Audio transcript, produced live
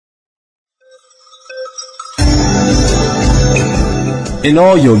In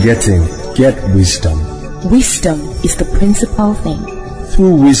all you're getting, get wisdom. Wisdom is the principal thing.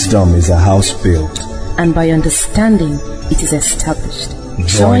 Through wisdom is a house built, and by understanding it is established.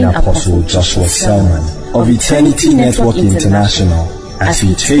 Join Apostle Joshua Selman of Eternity Network International as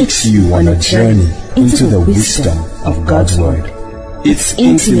he takes you on a journey into the wisdom of God's Word. It's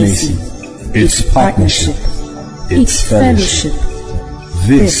intimacy, it's partnership, it's fellowship.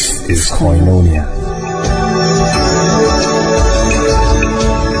 This is Koinonia.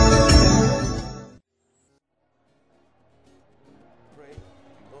 Pray.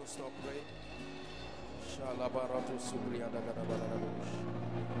 Don't stop praying. Shalabaratu subriyada gadabaladabush.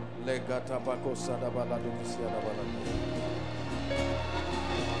 Legata bakosa dabaladukisia dabaladabush.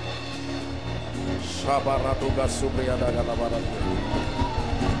 Shabaratu gasubriyada gadabaladabush.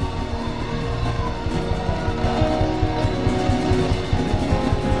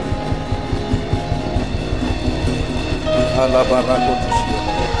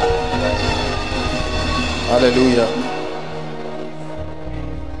 Hallelujah.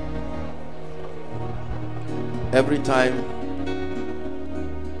 Every time,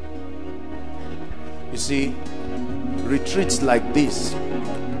 you see, retreats like this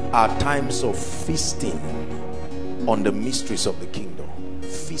are times of feasting on the mysteries of the kingdom.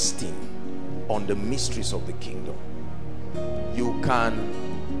 Feasting on the mysteries of the kingdom. You can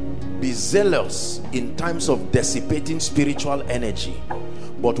be zealous in times of dissipating spiritual energy,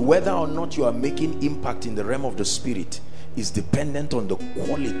 but whether or not you are making impact in the realm of the spirit is dependent on the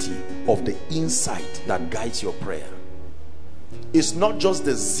quality of the insight that guides your prayer. It's not just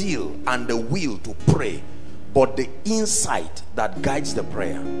the zeal and the will to pray, but the insight that guides the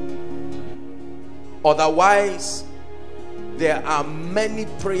prayer. Otherwise, there are many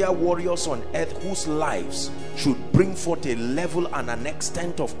prayer warriors on earth whose lives should bring forth a level and an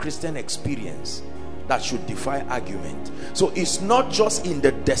extent of Christian experience that should defy argument. So it's not just in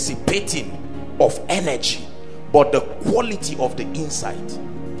the dissipating of energy, but the quality of the insight.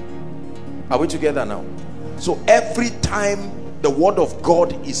 Are we together now? So every time the word of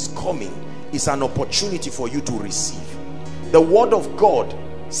God is coming is an opportunity for you to receive. The word of God,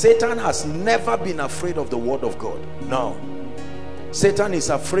 Satan has never been afraid of the word of God. No. Satan is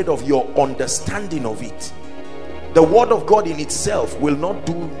afraid of your understanding of it. The word of God in itself will not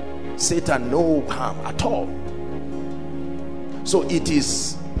do Satan no harm at all. So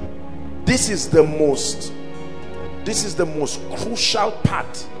this is the most crucial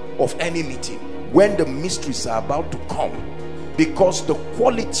part of any meeting, when the mysteries are about to come, because the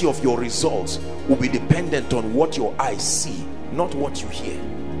quality of your results will be dependent on what your eyes see, not what you hear.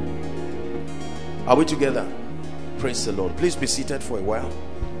 Are we together? Praise the Lord. Please be seated for a while.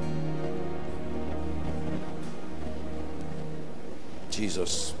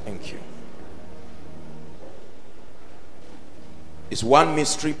 Jesus, thank you. It's one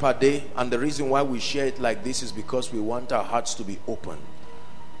mystery per day, and the reason why we share it like this is because we want our hearts to be open.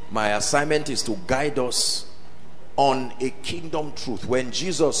 My assignment is to guide us on a kingdom truth. When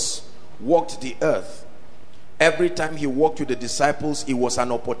Jesus walked the earth, every time he walked with the disciples, it was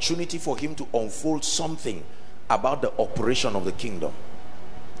an opportunity for him to unfold something about the operation of the kingdom.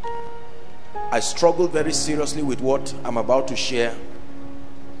 I struggled very seriously with what I'm about to share,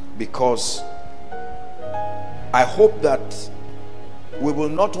 because I hope that we will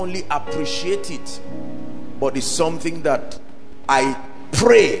not only appreciate it, but it's something that I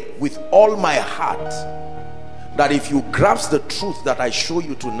pray with all my heart that if you grasp the truth that I show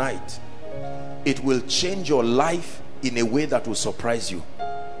you tonight, it will change your life in a way that will surprise you.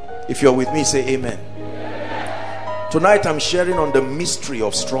 If you're with me, say amen. Tonight I'm sharing on the mystery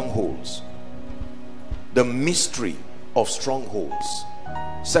of strongholds. The mystery of strongholds.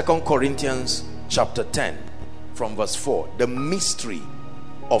 2 Corinthians chapter 10 from verse 4. The mystery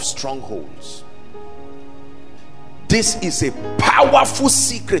of strongholds. This is a powerful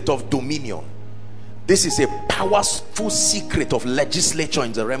secret of dominion. This is a powerful secret of legislature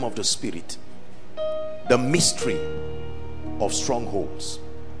in the realm of the spirit. The mystery of strongholds.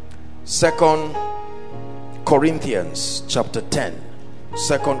 2 Corinthians chapter 10.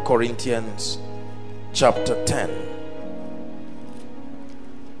 2 Corinthians chapter 10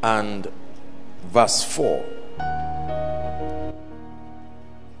 and verse 4.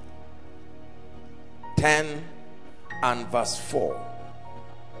 10 and verse 4.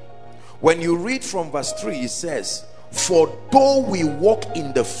 When you read from verse 3, it says, for though we walk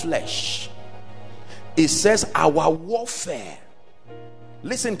in the flesh, it says our warfare.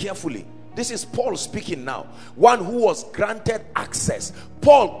 Listen carefully. This is Paul speaking now, one who was granted access.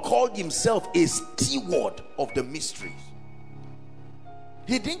 Paul called himself a steward of the mysteries.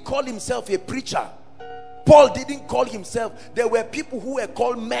 He didn't call himself a preacher. Paul didn't call himself. There were people who were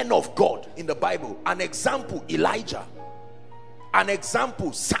called men of God in the Bible. An example, Elijah. An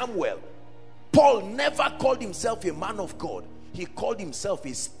example, Samuel. Paul never called himself a man of God. He called himself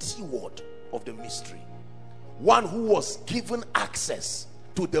a steward of the mystery. One who was given access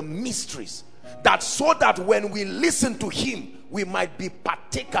to the mysteries, that so that when we listen to him, we might be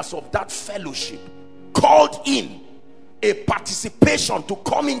partakers of that fellowship, called in a participation to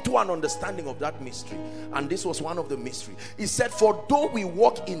come into an understanding of that mystery. And this was one of the mysteries. He said, for though we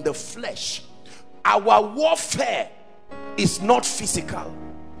walk in the flesh, our warfare is not physical.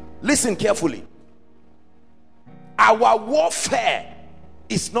 Listen carefully. Our warfare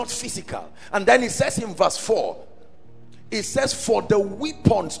is not physical. And then it says in verse 4, it says, for the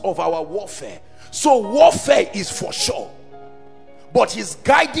weapons of our warfare. So warfare is for sure, but he's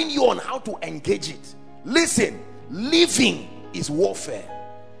guiding you on how to engage it. Listen, living is warfare.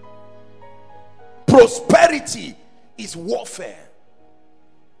 Prosperity is warfare.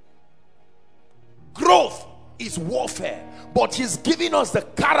 Growth is warfare. But he's giving us the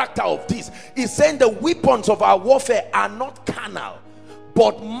character of this. He's saying the weapons of our warfare are not carnal,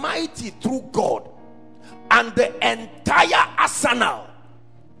 but mighty through God. And the entire arsenal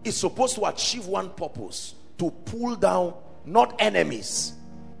is supposed to achieve one purpose: to pull down not enemies,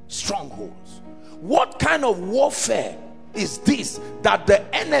 strongholds. What kind of warfare is this? That the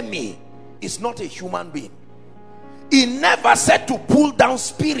enemy is not a human being. He never said to pull down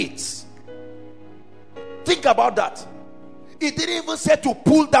spirits. Think about that. He didn't even say to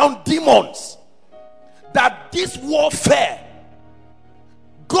pull down demons. That this warfare,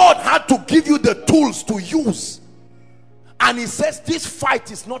 God had to give you the tools to use. And he says this fight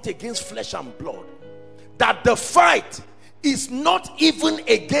is not against flesh and blood. That the fight is not even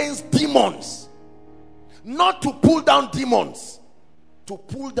against demons. Not to pull down demons, to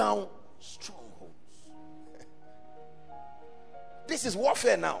pull down strongholds. This is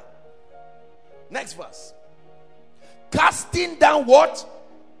warfare now. Next verse. Casting down what?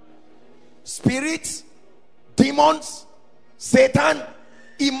 Spirits, demons, Satan,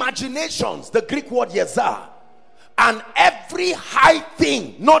 imaginations, the Greek word yezah, and every high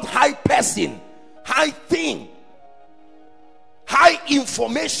thing, not high person, high thing, high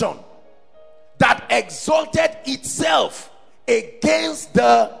information that exalted itself against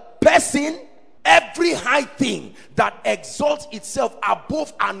the person. Every high thing that exalts itself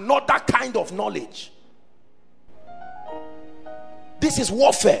above another kind of knowledge. This is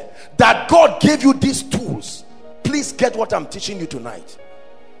warfare. That God gave you these tools. Please get what I'm teaching you tonight.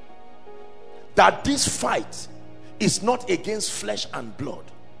 That this fight is not against flesh and blood,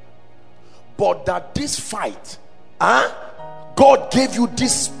 but that this fight, God gave you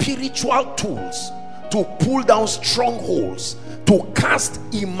these spiritual tools to pull down strongholds, to cast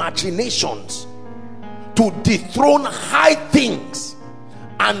imaginations, to dethrone high things,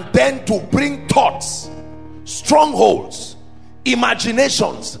 and then to bring thoughts, strongholds,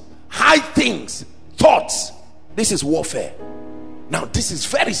 imaginations, high things, thoughts. This is warfare. Now this is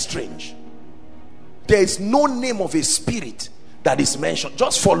very strange. There is no name of a spirit that is mentioned.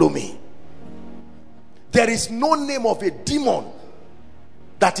 Just follow me. There is no name of a demon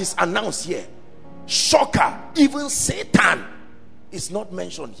that is announced here. Shocker, even Satan is not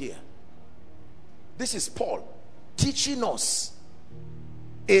mentioned here. This is Paul teaching us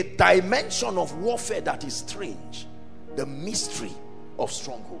a dimension of warfare that is strange. The mystery of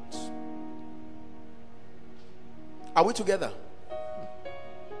strongholds. Are we together?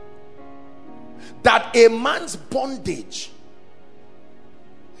 That a man's bondage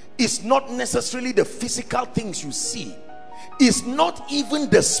is not necessarily the physical things you see. It's not even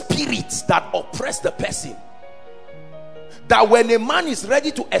the spirits that oppress the person. That when a man is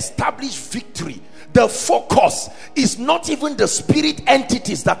ready to establish victory, the focus is not even the spirit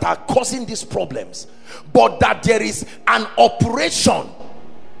entities that are causing these problems, but that there is an operation.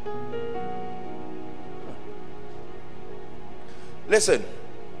 Listen,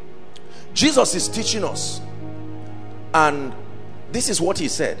 Jesus is teaching us, and this is what he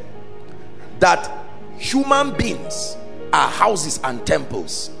said, that human beings are houses and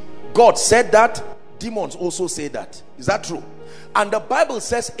temples. God said that. Demons also say that. Is that true? And the Bible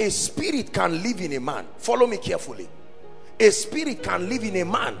says a spirit can live in a man. Follow me carefully. A spirit can live in a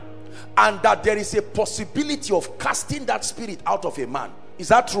man, and that there is a possibility of casting that spirit out of a man. Is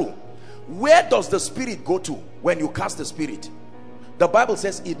that true? Where does the spirit go to when you cast the spirit? The Bible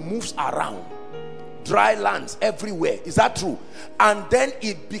says it moves around. Dry lands everywhere. Is that true? And then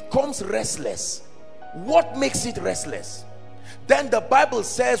it becomes restless. What makes it restless? Then the Bible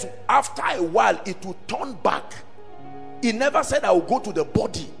says after a while it will turn back. It never said I will go to the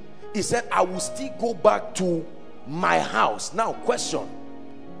body. He said, I will still go back to my house. Now question,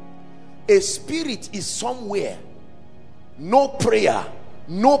 a spirit is somewhere, no prayer,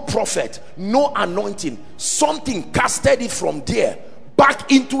 no prophet, no anointing, something casted it from there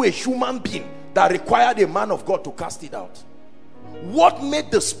back into a human being that required a man of God to cast it out. What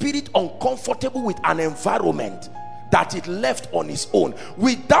made the spirit uncomfortable with an environment that it left on its own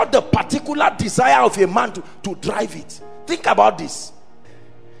without the particular desire of a man to drive it? Think about this.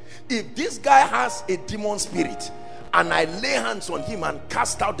 If this guy has a demon spirit and I lay hands on him and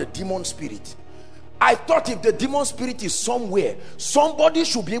cast out the demon spirit, I thought if the demon spirit is somewhere, somebody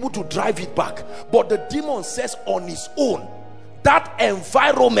should be able to drive it back. But the demon says on its own, that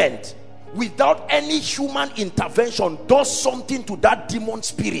environment without any human intervention does something to that demon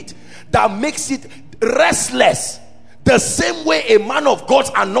spirit that makes it restless. The same way a man of God's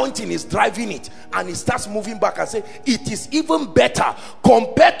anointing is driving it, and he starts moving back and say, it is even better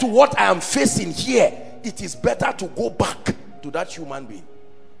compared to what I am facing here. It is better to go back to that human being.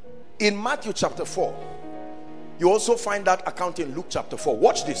 In Matthew chapter 4, you also find that account in Luke chapter 4.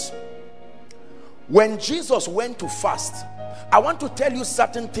 Watch this. When Jesus went to fast, I want to tell you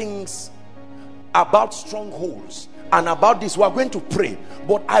certain things about strongholds and about this. We are going to pray,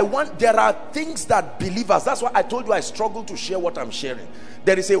 but there are things that believers, that's why I told you I struggle to share what I'm sharing.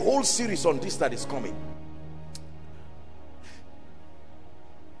 There is a whole series on this that is coming.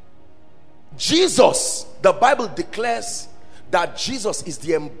 Jesus, the Bible declares that Jesus is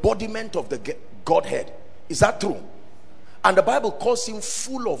the embodiment of the Godhead. Is that true? And the Bible calls him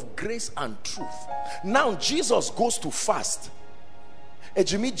full of grace and truth. Now Jesus goes to fast.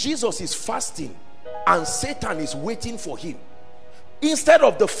 Jimmy, Jesus is fasting and Satan is waiting for him. Instead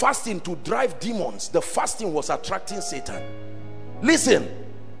of the fasting to drive demons, the fasting was attracting Satan. Listen.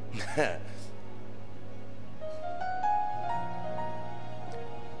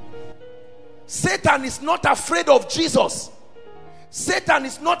 Satan is not afraid of Jesus. Satan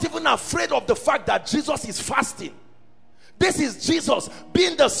is not even afraid of the fact that Jesus is fasting. This is Jesus,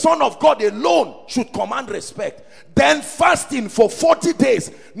 being the Son of God alone, should command respect. Then fasting for 40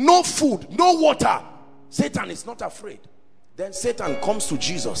 days, no food, no water. Satan is not afraid. Then Satan comes to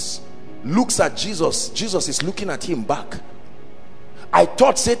Jesus, looks at Jesus. Jesus is looking at him back. I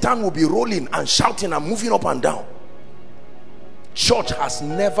thought Satan would be rolling and shouting and moving up and down. Church has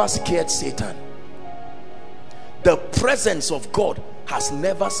never scared Satan. The presence of God has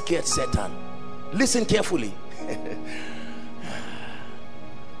never scared Satan. Listen carefully.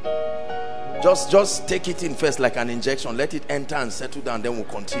 Just take it in first like an injection. Let it enter and settle down, then we'll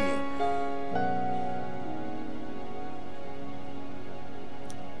continue.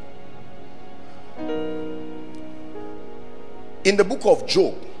 In the book of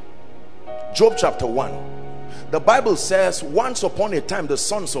Job, Job chapter 1, the Bible says, once upon a time the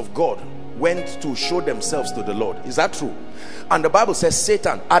sons of God went to show themselves to the Lord. Is that true? And the Bible says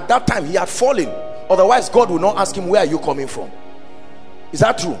Satan, at that time he had fallen. Otherwise God will not ask him, where are you coming from? Is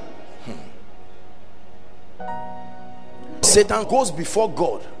that true? Satan goes before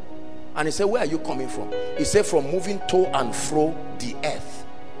God and he said, where are you coming from? He said, from moving to and fro the earth.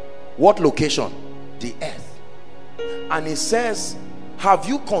 What location? The earth. And he says, have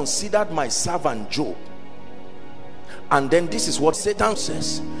you considered my servant Job? And then this is what Satan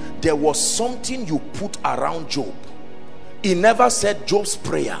says, there was something you put around Job. He never said Job's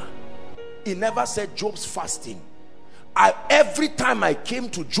prayer. He never said Job's fasting. Every time I came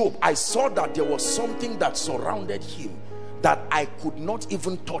to Job, I saw that there was something that surrounded him, that I could not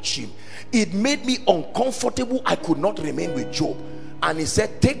even touch him. It made me uncomfortable. I could not remain with Job. And he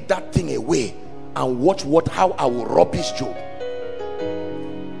said, take that thing away and watch how I will rubbish Job.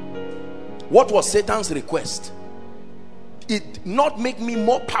 What was Satan's request? It not make me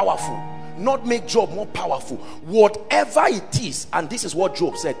more powerful, not make Job more powerful. Whatever it is, and this is what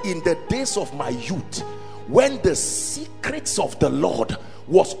Job said, in the days of my youth, when the secrets of the Lord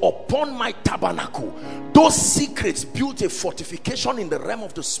was upon my tabernacle, those secrets built a fortification in the realm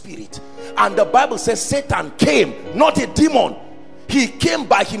of the spirit. And the Bible says Satan came, not a demon. He came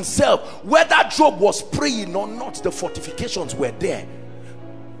by himself. Whether Job was praying or not, the fortifications were there.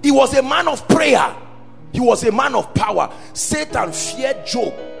 He was a man of prayer. He was a man of power. Satan feared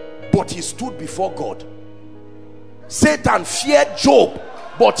Job, but he stood before God. Satan feared Job,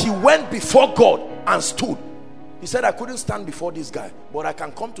 but he went before God and stood. He said, I couldn't stand before this guy, but I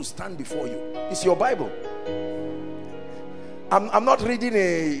can come to stand before you. It's your Bible. I'm not reading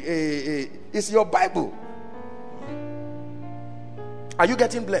it's your Bible. Are you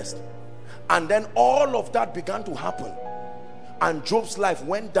getting blessed? And then all of that began to happen. And Job's life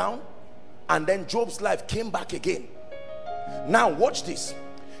went down. And then Job's life came back again. Now watch this.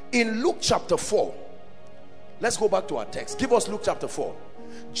 In Luke chapter 4, let's go back to our text. Give us Luke chapter 4.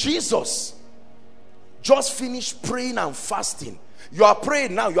 Jesus just finished praying and fasting. You are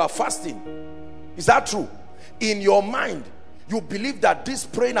praying now, you are fasting. Is that true? In your mind, you believe that this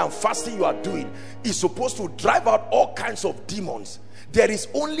praying and fasting you are doing is supposed to drive out all kinds of demons. There is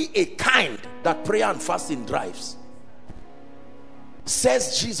only a kind that prayer and fasting drives.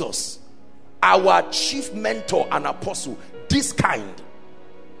 Says Jesus, our chief mentor and apostle, this kind.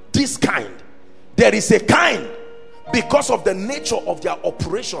 There is a kind, because of the nature of their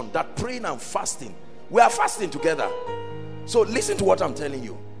operation, that praying and fasting, we are fasting together. So listen to what I'm telling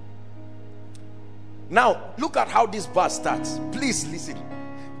you. Now look at how this verse starts. Please listen.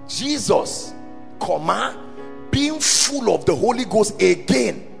 Jesus, being full of the Holy Ghost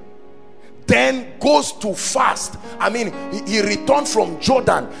again, then goes to fast. I mean, he returned from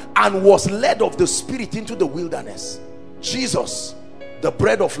Jordan and was led of the Spirit into the wilderness. Jesus, the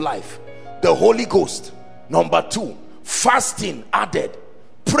bread of life, the Holy Ghost. Number 2, fasting added,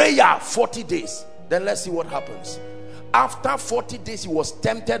 prayer 40 days. Then let's see what happens. After 40 days, he was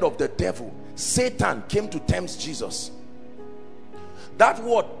tempted of the devil. Satan came to tempt Jesus. That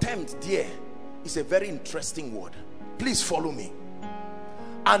word tempt there is a very interesting word. Please follow me.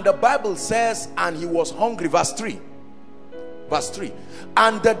 And the Bible says, and he was hungry. Verse 3.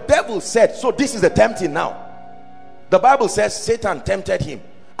 And the devil said, so this is the tempting now. The Bible says Satan tempted him,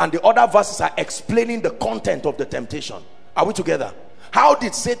 and the other verses are explaining the content of the temptation. Are we together? How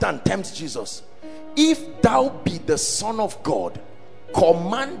did Satan tempt Jesus? If thou be the Son of God,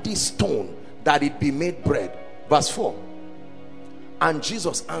 command this stone that it be made bread. Verse 4. And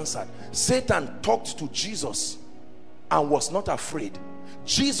Jesus answered. Satan talked to Jesus and was not afraid.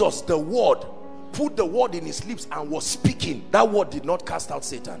 Jesus, the word, put the word in his lips and was speaking. That word did not cast out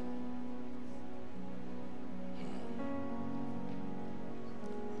Satan.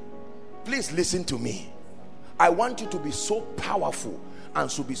 Please listen to me. I want you to be so powerful and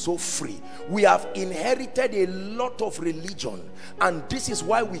to be so free. We have inherited a lot of religion, and this is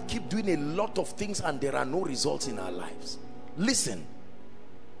why we keep doing a lot of things and there are no results in our lives. Listen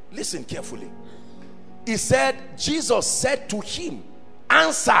carefully. He said, Jesus said to him,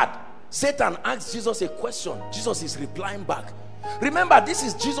 answered. Satan asked Jesus a question. Jesus is replying back. Remember, this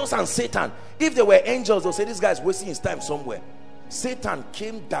is Jesus and Satan. If they were angels, they'll say this guy is wasting his time somewhere. Satan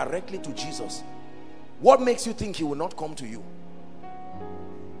came directly to Jesus. What makes you think he will not come to you?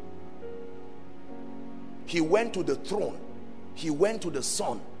 He went to the throne. He went to the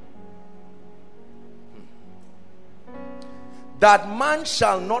Son. That man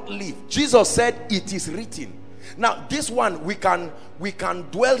shall not live. Jesus said, it is written. Now this one we can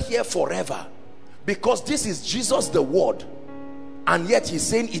dwell here forever, because this is Jesus the word, and yet he's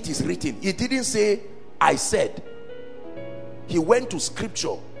saying it is written. He didn't say I said. He went to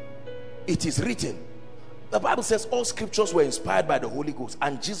scripture. It is written. The Bible says all scriptures were inspired by the Holy Ghost,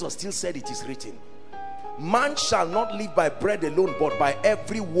 and Jesus still said it is written. Man shall not live by bread alone, but by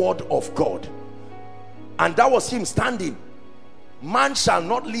every word of God. And that was him standing. Man shall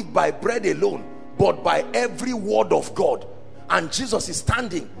not live by bread alone, but by every word of God. And Jesus is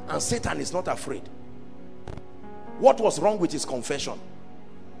standing, and Satan is not afraid. What was wrong with his confession?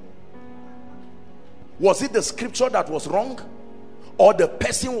 Was it the scripture that was wrong, or the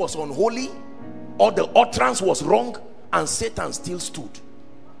person was unholy, or the utterance was wrong, and Satan still stood?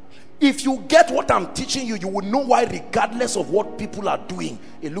 If you get what I'm teaching you, you will know why, regardless of what people are doing,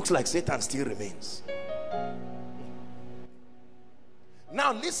 it looks like Satan still remains.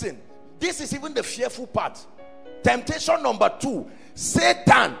 Now listen, this is even the fearful part. Temptation number 2,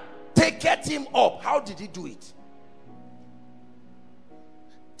 Satan taketh him up. How did he do it?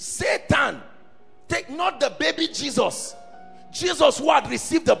 Satan take not the baby Jesus, Jesus who had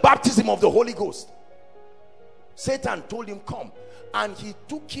received the baptism of the Holy Ghost. Satan told him, come, and he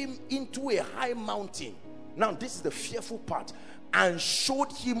took him into a high mountain. Now this is the fearful part, and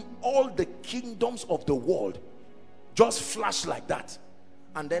showed him all the kingdoms of the world. Just flash like that.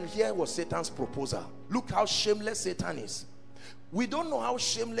 And then here was Satan's proposal. Look how shameless Satan is. We don't know how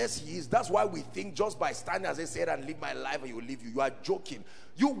shameless he is. That's why we think just by standing, as I said, and live my life, he will leave you. You are joking.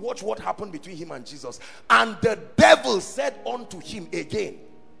 You watch what happened between him and Jesus. And the devil said unto him again.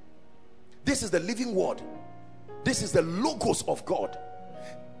 This is the living word. This is the logos of God.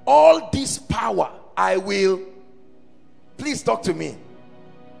 All this power I will. Please talk to me.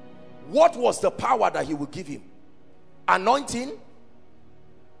 What was the power that he would give him? Anointing?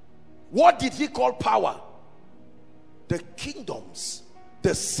 What did he call power? The kingdoms,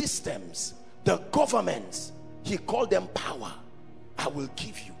 the systems, the governments. He called them power. I will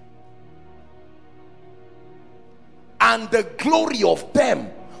give you. And the glory of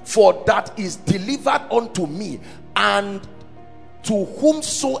them for that is delivered unto me, and to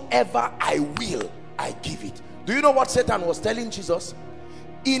whomsoever I will, I give it. Do you know what Satan was telling Jesus?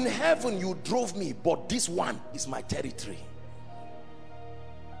 In heaven you drove me, but this one is my territory.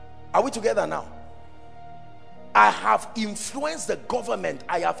 Are we together now? I have influenced the government,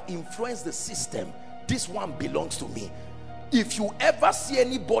 I have influenced the system. This one belongs to me. If you ever see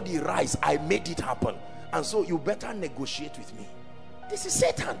anybody rise, I made it happen, and so you better negotiate with me. This is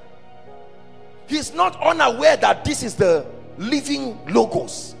Satan. He's not unaware that this is the living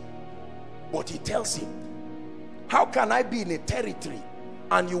logos, but he tells him, how can I be in a territory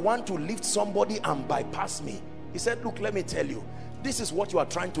and you want to lift somebody and bypass me? He said, look, let me tell you, this is what you are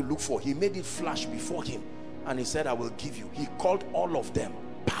trying to look for. He made it flash before him, and he said, I will give you. He called all of them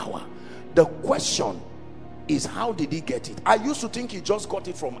power. The question is, how did he get it? I used to think he just got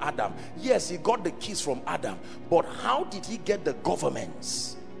it from Adam. Yes, he got the keys from Adam, but how did he get the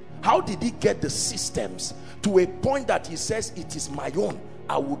governments? How did he get the systems to a point that he says, it is my own,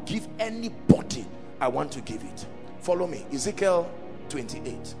 I will give anybody I want to give it? Follow me. Ezekiel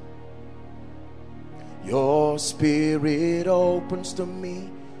 28. Your spirit opens to me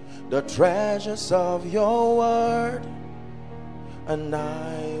the treasures of your word, and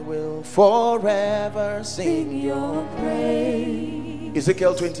I will forever sing your praise.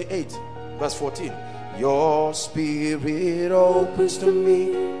 Ezekiel 28 verse 14. Your spirit opens to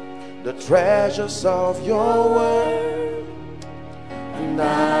me the treasures of your word, and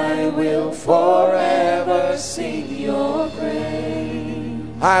I will forever sing your praise.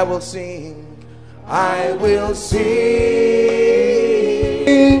 I will sing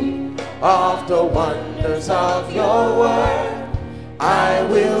of the wonders of your word. I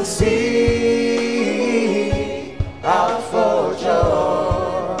will sing out for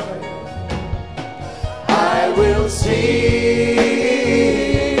joy. I will sing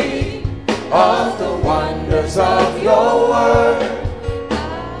of the wonders of your word,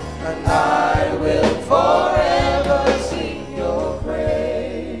 and I will forever sing your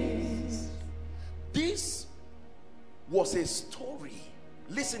praise. This was a story,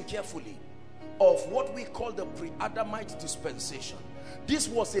 listen carefully, of what we call the pre-Adamite dispensation. This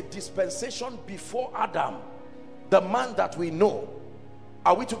was a dispensation before Adam, the man that we know.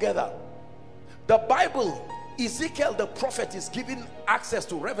 Are we together? The Bible, Ezekiel the prophet is given access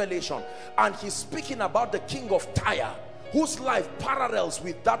to revelation, and he's speaking about the king of Tyre, whose life parallels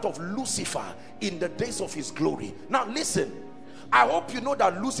with that of Lucifer in the days of his glory. Now listen, I hope you know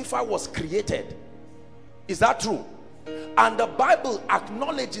that Lucifer was created. Is that true? And the Bible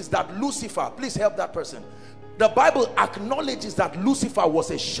acknowledges that Lucifer, please help that person. The Bible acknowledges that Lucifer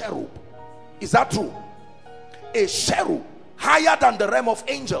was a cherub. Is that true? A cherub, higher than the realm of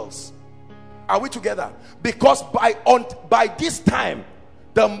angels. Are we together? Because by this time,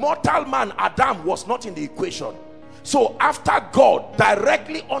 the mortal man Adam was not in the equation. So after God,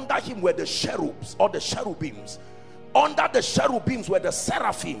 directly under him were the cherubs or the cherubims. Under the cherubims were the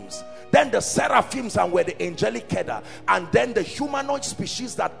seraphims, then the seraphims and were the angelic Kedah, and then the humanoid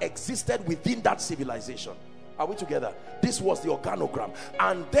species that existed within that civilization. Are we together? This was the organogram.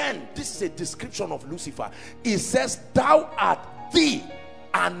 And then this is a description of Lucifer. It says, thou art the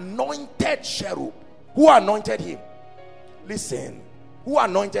anointed cherub. Who anointed him? Listen, who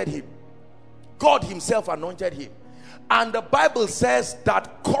anointed him? God himself anointed him. And the Bible says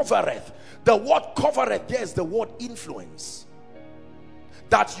that covereth. The word covereth there is the word influence.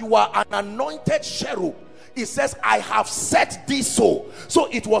 That you are an anointed cherub. It says, I have set thee so. So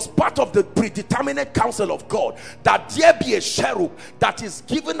it was part of the predeterminate counsel of God that there be a cherub that is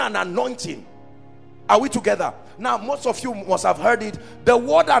given an anointing. Are we together? Now most of you must have heard it. The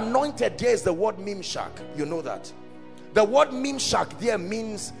word anointed there is the word mimshak. You know that. The word mimshak there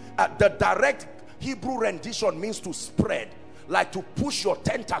means the direct Hebrew rendition means to spread, like to push your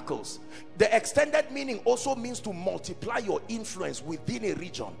tentacles. The extended meaning also means to multiply your influence within a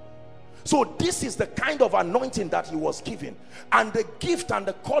region. So this is the kind of anointing that he was given. And the gift and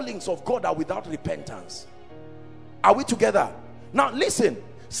the callings of God are without repentance. Are we together? Now listen,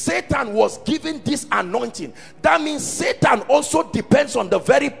 Satan was given this anointing. That means Satan also depends on the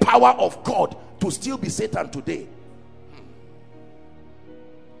very power of God to still be Satan today.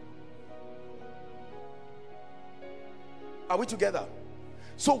 Are we together?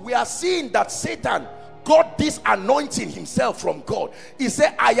 So we are seeing that Satan got this anointing himself from God. He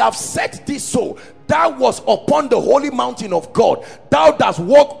said, I have set this so. Thou was upon the holy mountain of God. Thou dost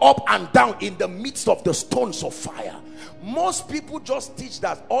walk up and down in the midst of the stones of fire. Most people just teach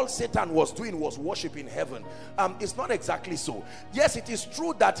that all Satan was doing was worship in heaven. It's not exactly so. Yes, it is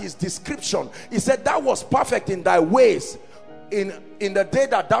true that his description, he said, thou was perfect in thy ways, in the day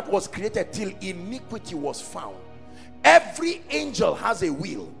that was created, till iniquity was found. Every angel has a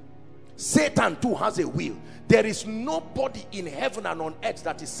will. Satan too has a will. There is nobody in heaven and on earth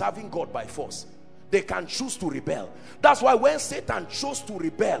that is serving God by force. They can choose to rebel. That's why when Satan chose to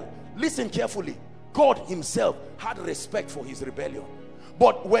rebel, listen carefully, God himself had respect for his rebellion.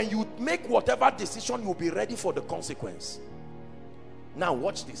 But when you make whatever decision, you'll be ready for the consequence. Now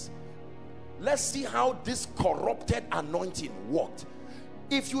watch this. Let's see how this corrupted anointing worked.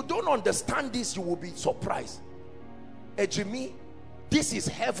 If you don't understand this, you will be surprised. Ejimi, this is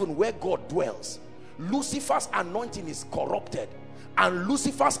heaven where God dwells. Lucifer's anointing is corrupted, and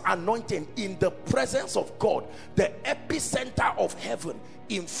Lucifer's anointing in the presence of God, the epicenter of heaven,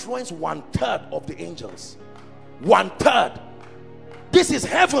 influenced 1/3 of the angels. 1/3. This is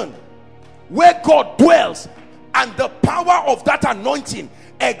heaven where God dwells, and the power of that anointing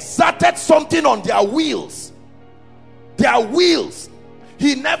exerted something on their wheels. Their wheels.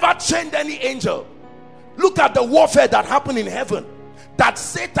 He never chained any angel. Look at the warfare that happened in heaven. That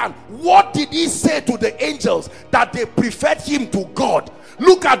Satan, what did he say to the angels? That they preferred him to God.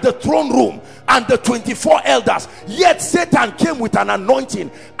 Look at the throne room and the 24 elders. Yet Satan came with an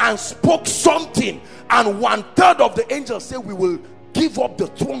anointing and spoke something, and 1/3 of the angels say, we will give up the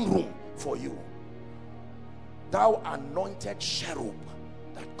throne room for you. Thou anointed cherub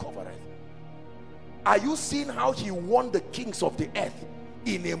that covereth. Are you seeing how he won the kings of the earth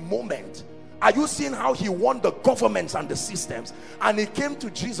in a moment? Are you seeing how he won the governments and the systems? And he came to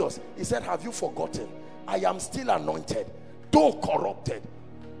Jesus. He said, have you forgotten? I am still anointed, though corrupted.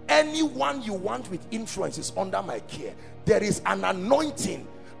 Anyone you want with influence is under my care. There is an anointing.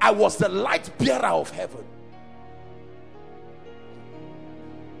 I was the light bearer of heaven.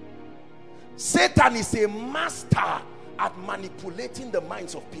 Satan is a master at manipulating the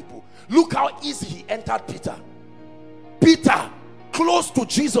minds of people. Look how easy he entered Peter. Peter, close to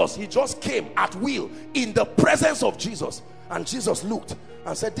Jesus, he just came at will in the presence of Jesus, and Jesus looked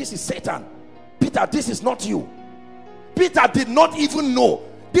and said, this is Satan. Peter, this is not you. Peter did not even know.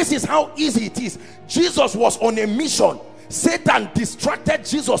 This is how easy it is. Jesus was on a mission. Satan distracted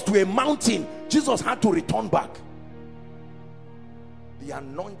Jesus to a mountain. Jesus had to return back. The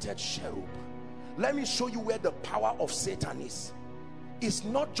anointed cherub. Let me show you where the power of Satan is. It's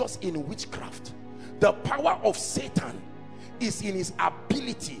not just in witchcraft. The power of Satan is in his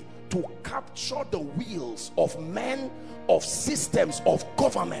ability to capture the wills of men, of systems, of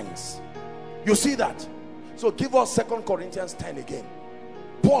governments. You see that? So give us 2 Corinthians 10 again.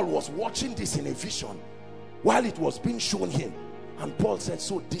 Paul was watching this in a vision while it was being shown him, and Paul said,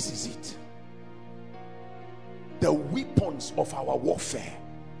 so this is it. The weapons of our warfare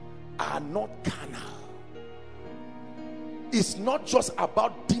are not carnal. It's not just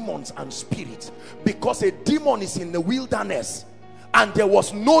about demons and spirits, because a demon is in the wilderness and there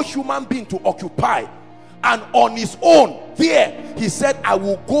was no human being to occupy, and on his own there he said, I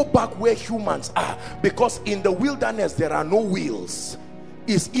will go back where humans are, because in the wilderness there are no wheels.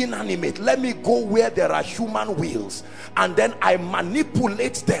 It's inanimate. Let me go where there are human wheels, and then I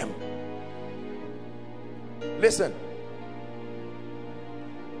manipulate them. Listen,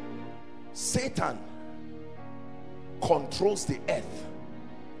 Satan controls the earth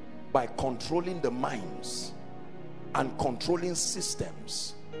by controlling the minds and controlling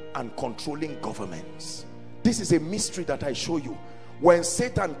systems and controlling governments. This is a mystery that I show you. When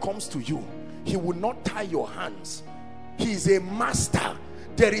Satan comes to you, he will not tie your hands. He is a master.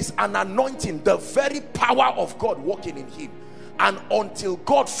 There is an anointing, the very power of God working in him, and until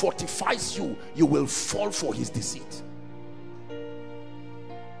God fortifies you, you will fall for his deceit.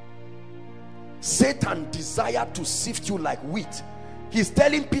 Satan desired to sift you like wheat. He's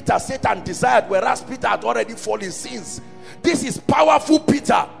telling Peter, Satan desired, whereas Peter had already fallen since. This is powerful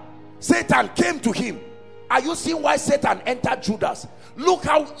Peter. Satan came to him. Are you seeing why Satan entered Judas? Look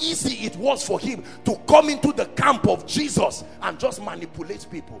how easy it was for him to come into the camp of Jesus and just manipulate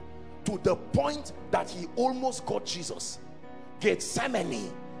people, to the point that he almost got Jesus.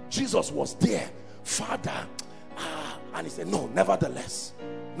 Gethsemane, Jesus was there. Father, and he said, no, nevertheless,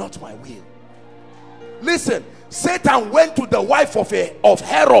 not my will. Listen, Satan went to the wife of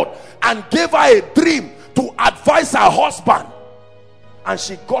Herod and gave her a dream to advise her husband, and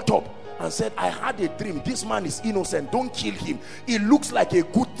she got up and said, I had a dream, this man is innocent, don't kill him. It looks like a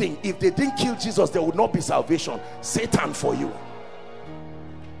good thing. If they didn't kill Jesus, there would not be salvation. Satan for you.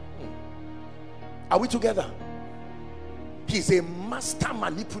 Are we together? He's a master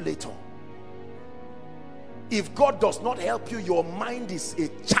manipulator. If God does not help you, your mind is a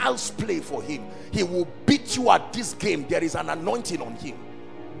child's play for him. He will beat you at this game. There is an anointing on him.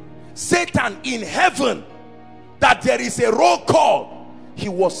 Satan in heaven that there is a roll call. He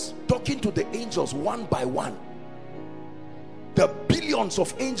was talking to the angels one by one. The billions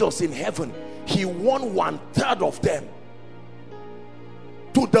of angels in heaven, he won 1/3 of them,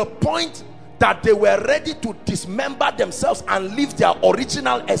 to the point that they were ready to dismember themselves and leave their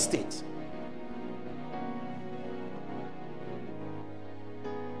original estate.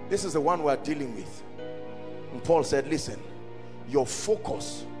 This is the one we're dealing with. And Paul said, listen, your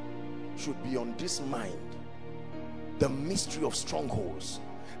focus should be on this mind, the mystery of strongholds,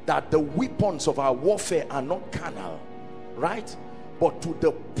 that the weapons of our warfare are not carnal, right, but to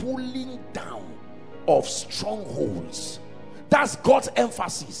the pulling down of strongholds. That's God's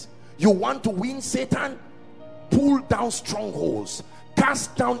emphasis. You want to win Satan? Pull down strongholds,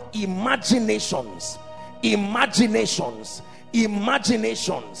 cast down imaginations, imaginations.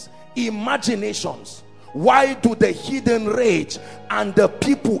 Why do the heathen rage and the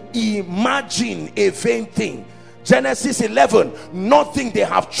people imagine a vain thing? Genesis 11, nothing they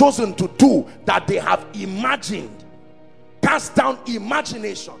have chosen to do that they have imagined. Cast down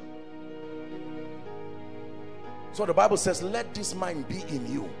imagination. So the Bible says, let this mind be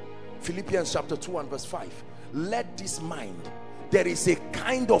in you. Philippians chapter 2 and verse 5. Let this mind, there is a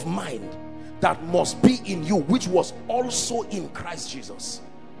kind of mind that must be in you, which was also in Christ Jesus.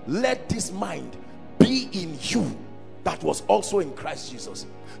 Let this mind be in you that was also in Christ Jesus.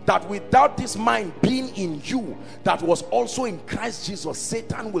 That without this mind being in you that was also in Christ Jesus,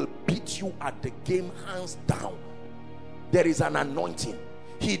 Satan will beat you at the game hands down. There is an anointing.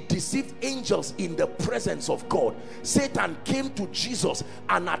 He deceived angels in the presence of God. Satan came to Jesus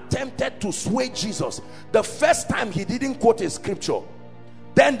and attempted to sway Jesus. The first time he didn't quote a scripture.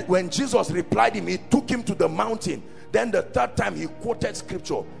 Then when Jesus replied him, he took him to the mountain. Then the third time he quoted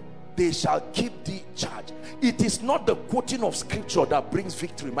scripture. They shall keep thee charge. It is not the quoting of scripture that brings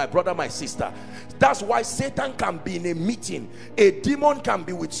victory, my brother, my sister. That's why Satan can be in a meeting. A demon can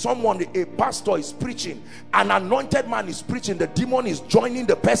be with someone. A pastor is preaching. An anointed man is preaching. The demon is joining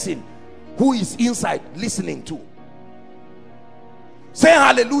the person who is inside listening to. Say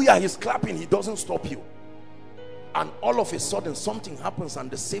hallelujah. He's clapping. He doesn't stop you. And all of a sudden something happens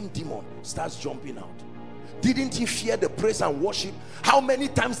and the same demon starts jumping out. Didn't he fear the praise and worship? How many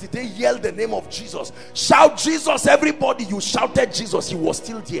times did they yell the name of Jesus? Shout Jesus, everybody. You shouted Jesus. He was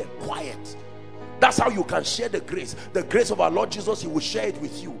still there, quiet. That's how you can share the grace. The grace of our Lord Jesus, he will share it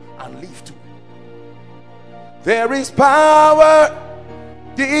with you and live too. There is power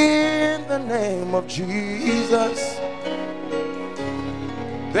in the name of Jesus.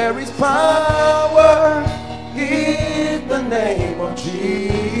 There is power in the name of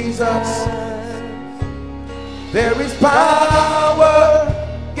Jesus. There is power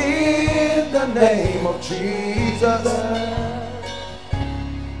in the name of Jesus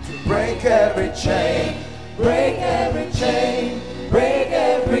to break every chain, break every chain, break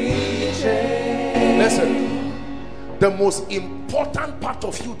every chain. Listen, the most important part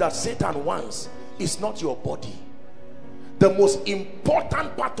of you that Satan wants is not your body. The most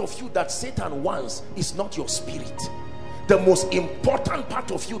important part of you that Satan wants is not your spirit. The most important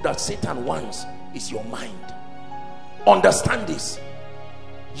part of you that Satan wants is your mind. Understand this.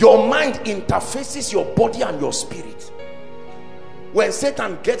 Your mind interfaces your body and your spirit. When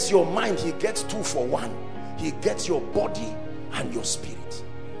Satan gets your mind, he gets 2 for 1. He gets your body and your spirit.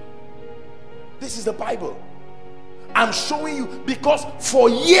 This is the Bible. I'm showing you because for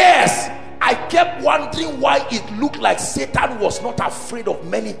years I kept wondering why it looked like Satan was not afraid of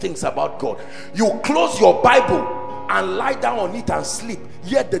many things about God. You close your Bible and lie down on it and sleep,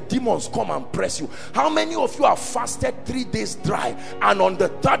 yet the demons come and press you. How many of you have fasted 3 days dry and on the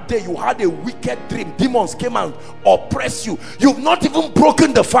 3rd day you had a wicked dream? Demons came and oppressed you. You've not even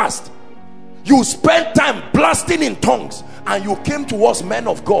broken the fast. You spent time blasting in tongues and you came to us, men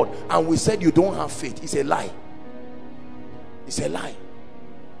of God, and we said you don't have faith. It's a lie. It's a lie.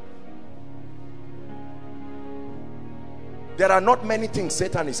 There are not many things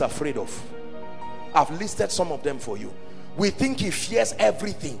Satan is afraid of. I've listed some of them for you. We think he fears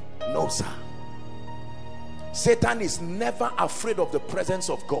everything. No, sir. Satan is never afraid of the presence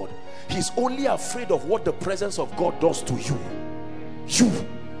of God. He's only afraid of what the presence of God does to you. You,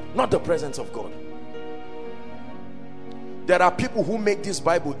 not the presence of God. There are people who make this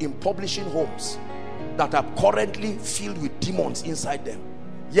Bible in publishing homes that are currently filled with demons inside them,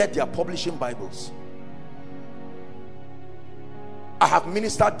 yet they are publishing Bibles. I have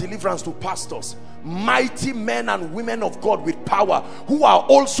ministered deliverance to pastors, mighty men and women of God with power, who are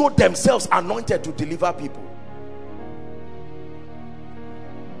also themselves anointed to deliver people.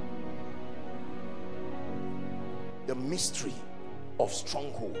 The mystery of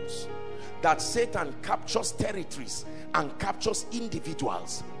strongholds. that Satan captures territories and captures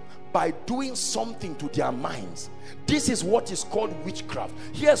individuals by doing something to their minds. This is what is called witchcraft.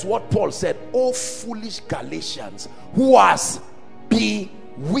 Here's what Paul said: "O foolish Galatians, who has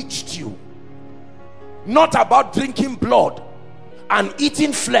bewitched you?" Not about drinking blood and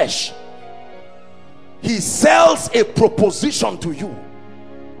eating flesh. He sells a proposition to you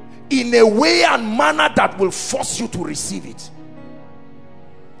in a way and manner that will force you to receive it,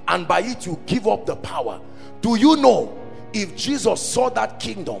 and by it you give up the power. Do you know, if Jesus saw that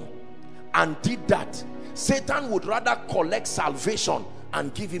kingdom and did that, Satan would rather collect salvation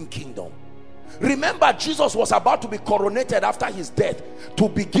and give him kingdom. Remember, Jesus was about to be coronated after his death, to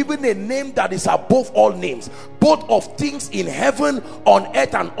be given a name that is above all names, both of things in heaven, on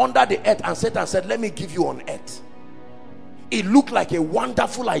earth, and under the earth. And Satan said, "Let me give you on earth." It looked like a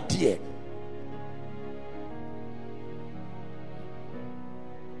wonderful idea.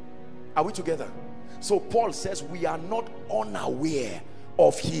 Are we together? So Paul says we are not unaware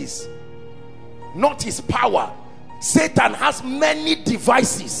of his, not his power. Satan has many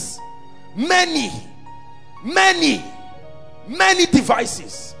devices, many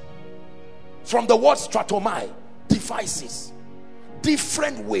devices. From the word stratomai, devices,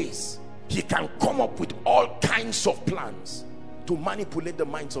 different ways he can come up with all kinds of plans to manipulate the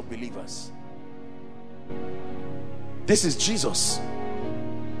minds of believers. This is Jesus.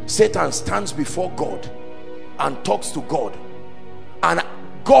 Satan stands before God and talks to God, and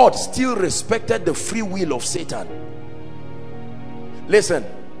God still respected the free will of Satan. Listen,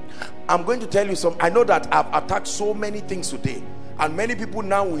 I'm going to tell you something. I know that I've attacked so many things today, and many people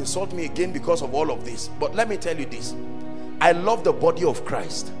now will insult me again because of all of this, but let me tell you this: I love the body of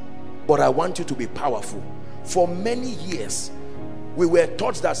Christ, but I want you to be powerful. For many years we were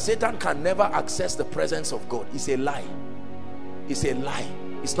taught that Satan can never access the presence of God. It's a lie. It's a lie.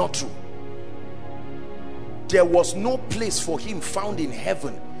 It's not true. There was no place for him found in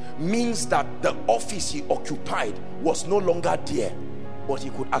heaven, means that the office he occupied was no longer there, but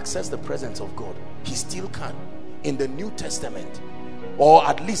he could access the presence of God. He still can. In the New Testament, or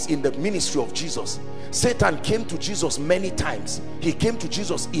at least in the ministry of Jesus, Satan came to Jesus many times. He came to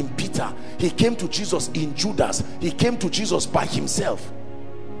Jesus in Peter, he came to Jesus in Judas, he came to Jesus by himself.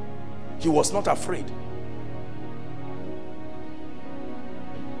 He was not afraid.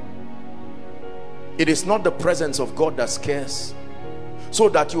 It is not the presence of God that scares. So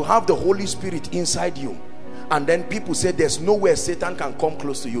that you have the Holy Spirit inside you, and then people say there's nowhere Satan can come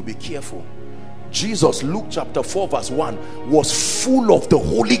close to you. Be careful. Jesus, Luke chapter 4 verse 1, was full of the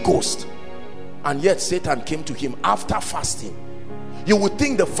Holy Ghost, and yet Satan came to him after fasting. You would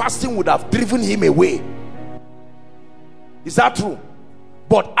think the fasting would have driven him away. Is that true?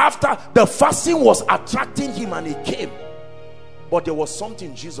 But after the fasting was attracting him, and he came. But there was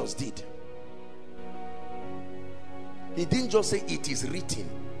something Jesus did. He didn't just say it is written.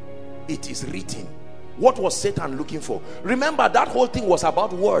 It is written. What was Satan looking for? Remember, that whole thing was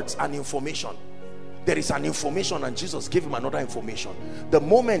about words and information. There is an information, and Jesus gave him another information. The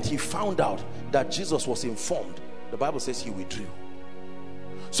moment he found out that Jesus was informed, the Bible says he withdrew.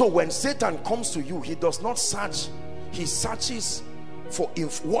 So when Satan comes to you, he does not search. He searches for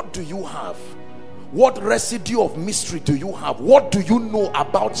what do you have? What residue of mystery do you have? What do you know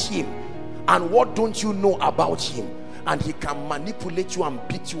about him? And what don't you know about him? And he can manipulate you and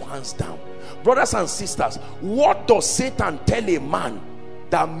beat you hands down. Brothers and sisters, what does Satan tell a man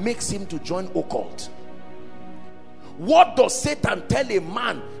that makes him to join occult? What does Satan tell a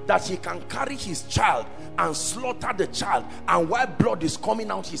man that he can carry his child and slaughter the child, and while blood is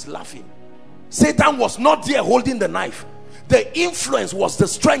coming out, he's laughing? Satan was not there holding the knife. The influence was the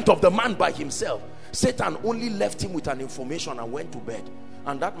strength of the man by himself. Satan only left him with an information and went to bed,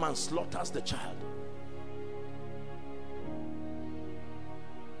 and that man slaughters the child.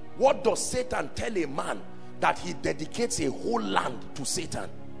 What does Satan tell a man that he dedicates a whole land to Satan?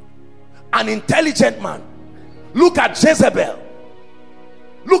 An intelligent man. Look at Jezebel.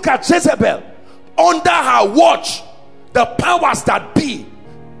 Look at Jezebel. Under her watch, the powers that be,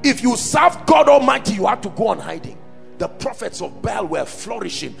 if you served God Almighty, you had to go on hiding. The prophets of Baal were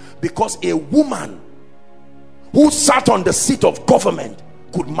flourishing because a woman who sat on the seat of government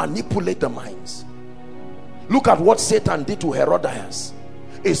could manipulate the minds. Look at what Satan did to Herodias.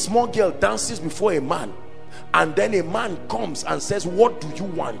 A small girl dances before a man, and then a man comes and says, what do you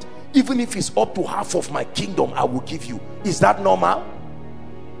want? Even if it's up to half of my kingdom, I will give you. Is that normal?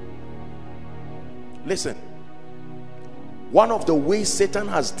 Listen, one of the ways Satan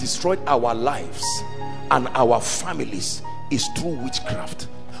has destroyed our lives and our families is through witchcraft.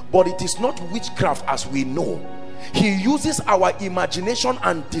 But it is not witchcraft as we know. He uses our imagination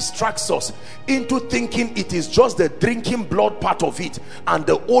and distracts us into thinking it is just the drinking blood part of it and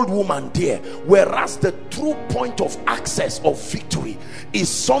the old woman there, whereas the true point of access of victory is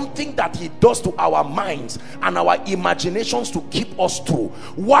something that he does to our minds and our imaginations to keep us through.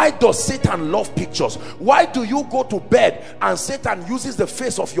 Why does Satan love pictures? Why do you go to bed and Satan uses the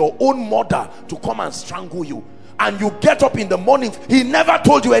face of your own mother to come and strangle you? And you get up in the morning, he never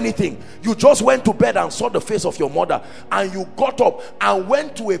told you anything. You just went to bed and saw the face of your mother, and you got up and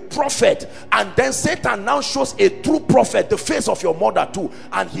went to a prophet, and then Satan now shows a true prophet the face of your mother too,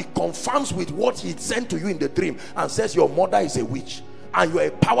 and he confirms with what he sent to you in the dream and says your mother is a witch, and you're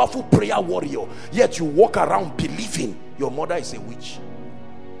a powerful prayer warrior, yet you walk around believing your mother is a witch.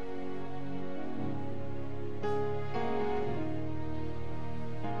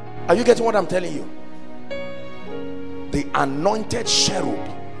 Are you getting what I'm telling you? The anointed cherub,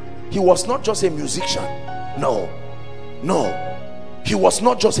 he was not just a musician. No, he was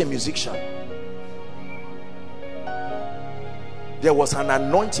not just a musician. There was an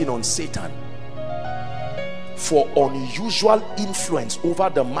anointing on Satan for unusual influence over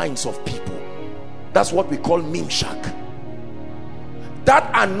the minds of people. That's what we call mimshak.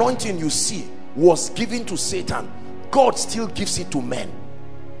 That anointing you see was given to Satan. God still gives it to men.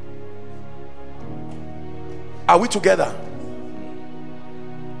 Are we together?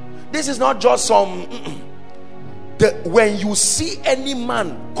 This is not just some when you see any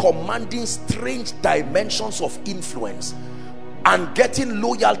man commanding strange dimensions of influence and getting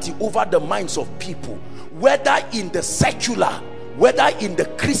loyalty over the minds of people, whether in the secular, whether in the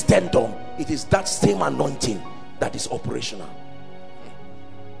Christendom, it is that same anointing that is operational.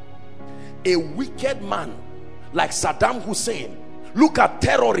 A wicked man like Saddam Hussein, look at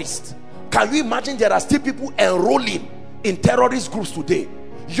terrorists. Can you imagine there are still people enrolling in terrorist groups today?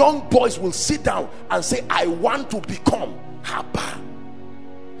 Young boys will sit down and say, I want to become Haba.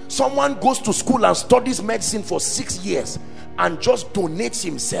 Someone goes to school and studies medicine for 6 years and just donates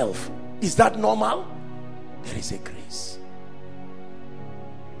himself. Is that normal? There is a grace.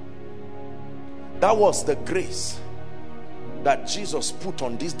 That was the grace that Jesus put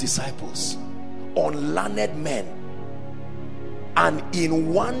on these disciples, unlearned men. And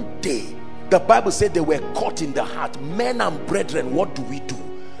in one day, the Bible said they were caught in the heart. Men and brethren, what do we do?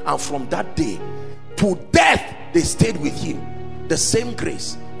 And from that day to death, they stayed with him. The same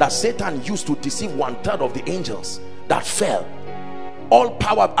grace that Satan used to deceive 1/3 of the angels that fell. All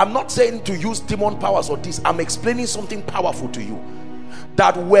power. I'm not saying to use demon powers or this. I'm explaining something powerful to you.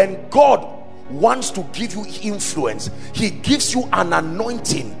 That when God wants to give you influence, he gives you an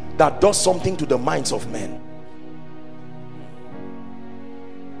anointing that does something to the minds of men.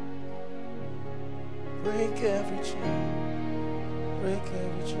 Break every chain, break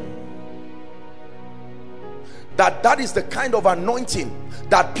every chain. That is the kind of anointing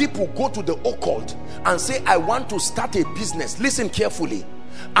that people go to the occult and say, I want to start a business. Listen carefully.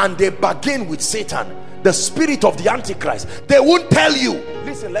 And they bargain with Satan, the spirit of the Antichrist. They won't tell you.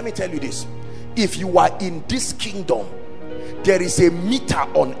 Listen, let me tell you this. If you are in this kingdom, there is a meter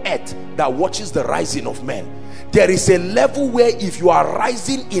on earth that watches the rising of men. There is a level where if you are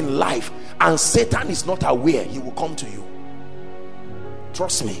rising in life and Satan is not aware, he will come to you.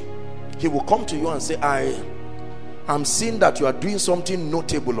 Trust me. He will come to you and say, I'm seeing that you are doing something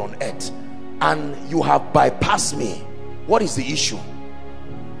notable on earth and you have bypassed me. What is the issue?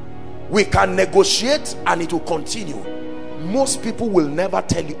 We can negotiate and it will continue. Most people will never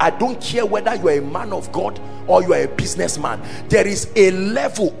tell you. I don't care whether you are a man of God or you are a businessman. There is a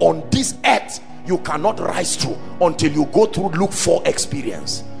level on this earth you cannot rise through until you go through Luke 4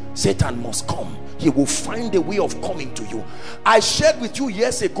 experience. Satan must come. He will find a way of coming to you. I shared with you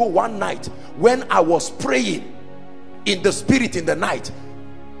years ago one night when I was praying in the spirit in the night.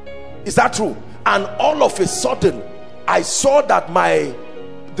 Is that true? And all of a sudden I saw that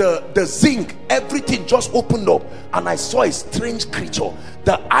the zinc, everything just opened up, and I saw a strange creature.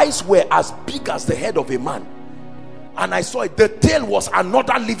 The eyes were as big as the head of a man, and I saw it. The tail was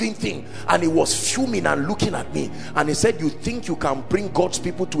another living thing, and it was fuming and looking at me, and he said, you think you can bring God's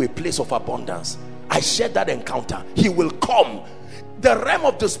people to a place of abundance? I shared that encounter. He will come. The realm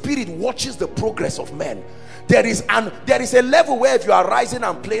of the spirit watches the progress of men. There is a level where if you are rising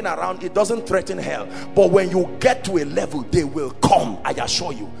and playing around, it doesn't threaten hell. But when you get to a level, they will come. I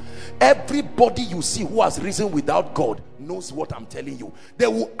assure you. Everybody you see who has risen without God knows what I'm telling you. They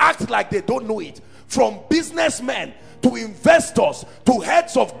will act like they don't know it. From businessmen to investors to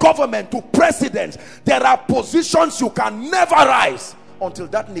heads of government to presidents, there are positions you can never rise until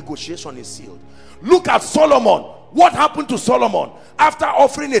that negotiation is sealed. Look at Solomon. What happened to Solomon? After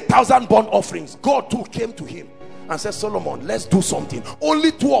offering 1,000 burnt offerings, God too came to him and said, Solomon, let's do something.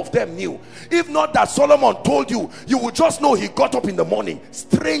 Only 2 of them knew. If not that Solomon told you, you would just know he got up in the morning.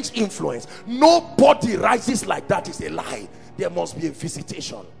 Strange influence. Nobody rises like that. Is a lie. There must be a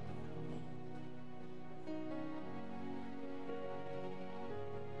visitation.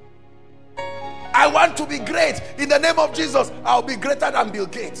 I want to be great. In the name of Jesus, I'll be greater than Bill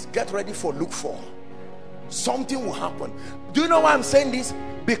Gates. Get ready for look for. Something will happen. Do you know why I'm saying this?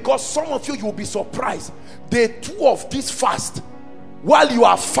 Because some of you will be surprised. Day 2 of this fast, while you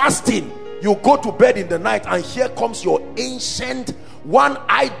are fasting, you go to bed in the night and here comes your ancient one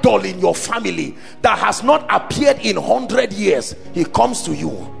idol in your family that has not appeared in 100 years. He comes to you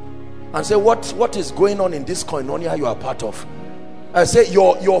and say, what is going on in this koinonia you are part of? I say,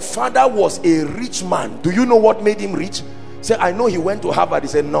 your father was a rich man. Do you know what made him rich? Say, I know he went to Harvard. He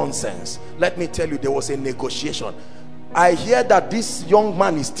said, nonsense. Let me tell you, there was a negotiation. I hear that this young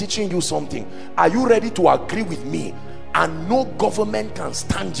man is teaching you something. Are you ready to agree with me? And no government can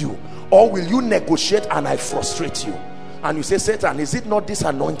stand you. Or will you negotiate and I frustrate you? And you say, Satan, is it not this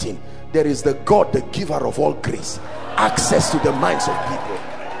anointing? There is the God, the giver of all grace, access to the minds of people.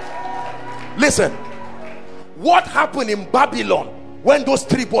 Listen, what happened in Babylon when those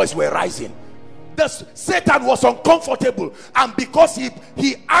 3 boys were rising? Satan was uncomfortable, and because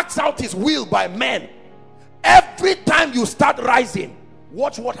he acts out his will by men. Every time you start rising,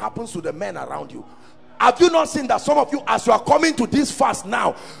 watch what happens to the men around you. Have you not seen that some of you, as you are coming to this fast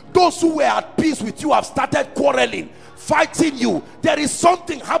now, those who were at peace with you have started quarreling, fighting you? There is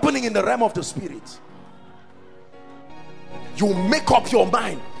something happening in the realm of the spirit. You make up your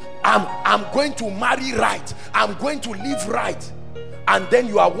mind, I'm going to marry right, I'm going to live right, and then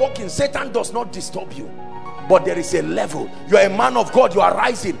you are walking. Satan does not disturb you, but there is a level. You are a man of God, you are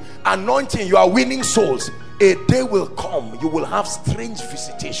rising, anointing, you are winning souls. A day will come, you will have strange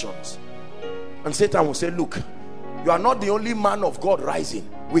visitations, and Satan will say, look, you are not the only man of God rising.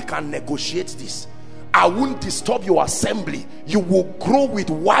 We can negotiate this. I won't disturb your assembly. You will grow with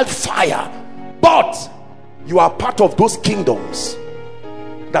wildfire, but you are part of those kingdoms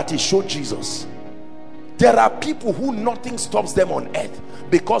that he showed Jesus. There are people who nothing stops them on earth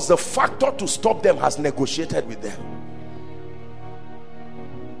because the factor to stop them has negotiated with them.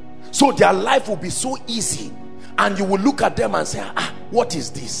 So their life will be so easy, and you will look at them and say, what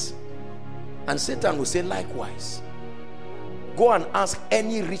is this? And Satan will say, likewise. Go and ask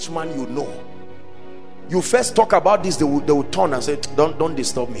any rich man you know. You first talk about this, they will turn and say, don't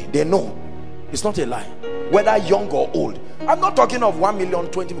disturb me. They know. It's not a lie. Whether young or old. I'm not talking of 1 million,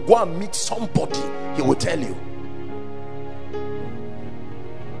 20. Go and meet somebody. He will tell you.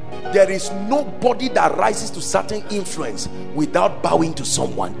 There is nobody that rises to certain influence without bowing to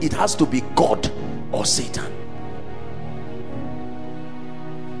someone. It has to be God or Satan.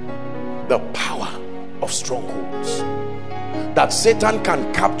 The power of strongholds. That Satan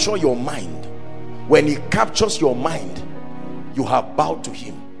can capture your mind. When he captures your mind, you have bowed to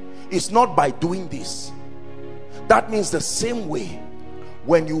him. It's not by doing this. That means the same way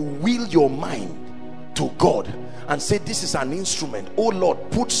when you will your mind to God and say, this is an instrument. Oh Lord,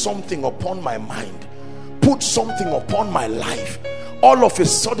 put something upon my mind, put something upon my life. All of a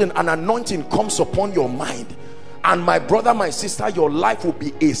sudden an anointing comes upon your mind, and my brother, my sister, your life will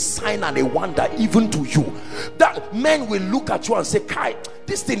be a sign and a wonder even to you. That men will look at you and say, Kai,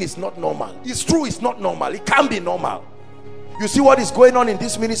 this thing is not normal. It's true, it's not normal. It can't be normal. You see what is going on in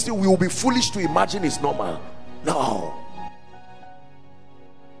this ministry? We will be foolish to imagine it's normal. No.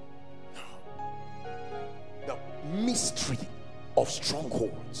 The mystery of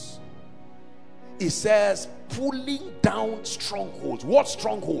strongholds. It says pulling down strongholds. What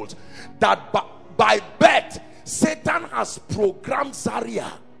strongholds? That by birth Satan has programmed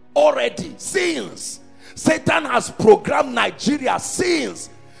Zaria already since. Satan has programmed Nigeria since.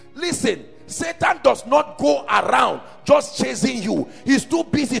 Listen, Satan does not go around just chasing you. He's too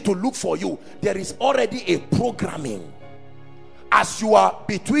busy to look for you. There is already a programming. As you are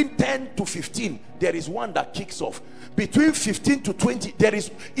between 10 to 15, there is one that kicks off. Between 15 to 20,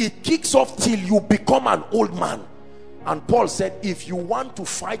 it kicks off till you become an old man. And Paul said, if you want to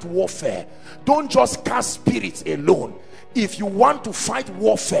fight warfare, don't just cast spirits alone. If you want to fight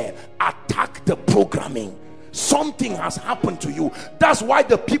warfare, attack the programming. Something has happened to you. That's why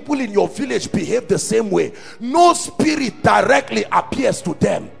the people in your village behave the same way. No spirit directly appears to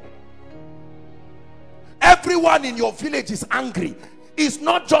them. Everyone in your village is angry. It's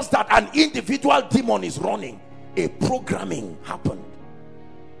not just that an individual demon is running. A programming happened.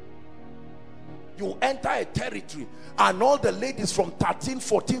 You enter a territory and all the ladies from 13,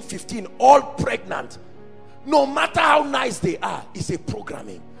 14, 15 all pregnant. No matter how nice they are, it's a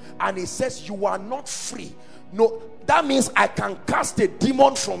programming. And it says you are not free No, that means I can cast a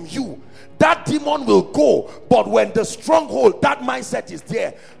demon from you. That demon will go, but when the stronghold, that mindset is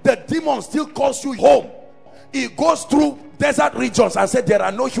there, the demon still calls you home. It goes through desert regions and says there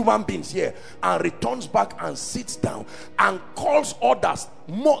are no human beings here, and returns back and sits down and calls others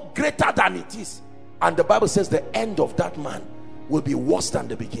more greater than it is. And the Bible says the end of that man will be worse than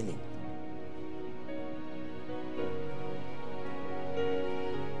the beginning.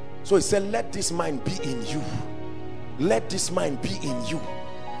 So he said, let this mind be in you. Let this mind be in you.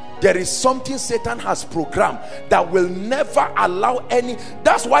 There is something Satan has programmed that will never allow any.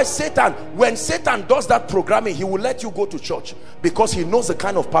 That's why Satan, when Satan does that programming, he will let you go to church, because he knows the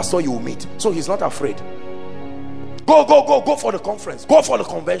kind of pastor you will meet. So he's not afraid. Go for the conference, go for the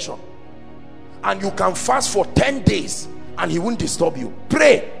convention, and you can fast for 10 days and he won't disturb you.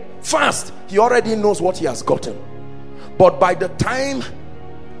 Pray, fast, he already knows what he has gotten. But by the time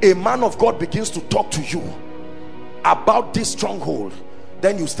a man of God begins to talk to you about this stronghold,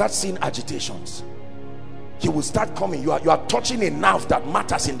 then you start seeing agitations. He will start coming. You are touching a nerve that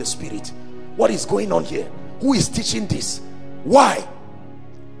matters in the spirit. What is going on here? Who is teaching this? Why?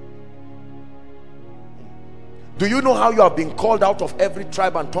 Do you know how you have been called out of every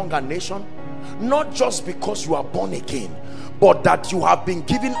tribe and tongue and nation? Not just because you are born again, but that you have been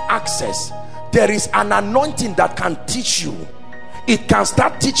given access. There is an anointing that can teach you. It can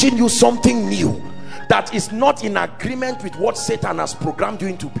start teaching you something new that is not in agreement with what Satan has programmed you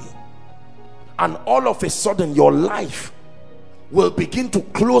into be. And all of a sudden your life will begin to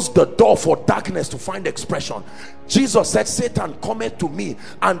close the door for darkness to find expression. Jesus said, Satan cometh to me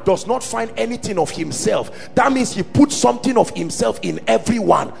and does not find anything of himself. That means he puts something of himself in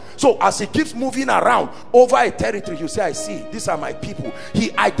everyone. So as he keeps moving around over a territory, you say, I see, these are my people.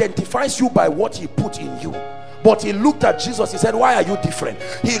 He identifies you by what he put in you. But he looked at Jesus, he said, why are you different?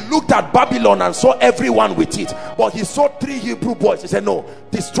 He looked at Babylon and saw everyone with it, but he saw 3 Hebrew boys. He said, no,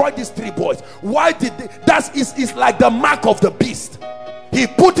 destroy these 3 boys. Why did they? That is like the mark of the beast. He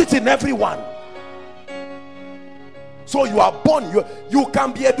put it in everyone. So you are born, you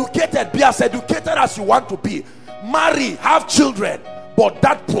can be educated, be as educated as you want to be, marry, have children, but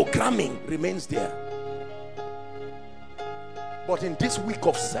that programming remains there. But in this week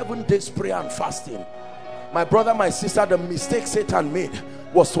of 7 days prayer and fasting, my brother, my sister, the mistake Satan made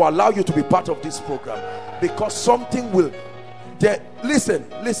was to allow you to be part of this program, because something will listen,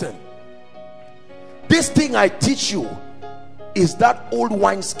 this thing I teach you is that old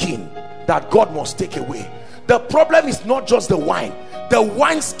wine skin that God must take away. The problem is not just the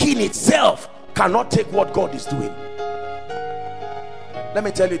wine skin itself cannot take what God is doing. Let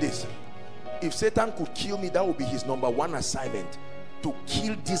me tell you this, if Satan could kill me, that would be his #1 assignment. To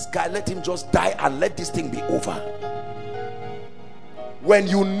kill this guy, let him just die and let this thing be over. When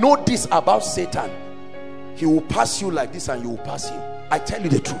you know this about Satan, he will pass you like this and you will pass him. I tell you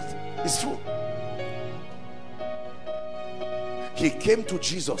the truth, it's true. He came to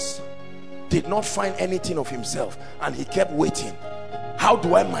Jesus, did not find anything of himself, and he kept waiting. How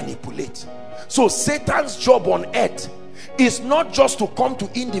do I manipulate? So Satan's job on earth is not just to come to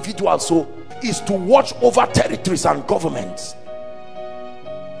individuals, so is to watch over territories and governments.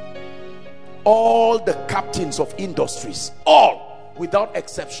 All the captains of industries, all without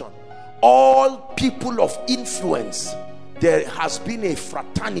exception, all people of influence, there has been a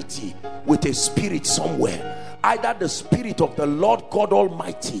fraternity with a spirit somewhere, either the spirit of the Lord God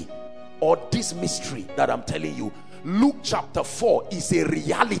Almighty or this mystery that I'm telling you. Luke chapter 4 is a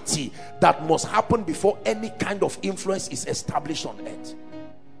reality that must happen before any kind of influence is established on earth.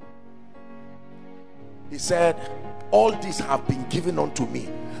 He said, all these have been given unto me,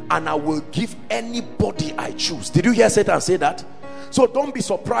 and I will give anybody I choose. Did you hear Satan say that? So don't be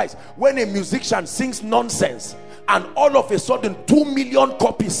surprised when a musician sings nonsense and all of a sudden 2 million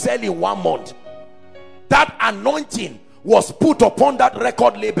copies sell in 1 month. That anointing was put upon that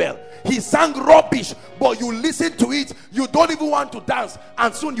record label. He sang rubbish, but you listen to it, you don't even want to dance,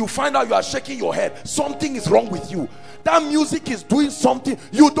 and soon you find out you are shaking your head. Something is wrong with you. That music is doing something.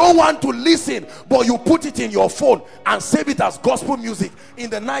 You don't want to listen, but you put it in your phone and save it as gospel music.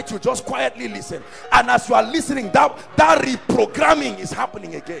 In the night you just quietly listen, and as you are listening, that reprogramming is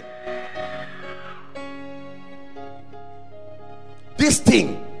happening again. This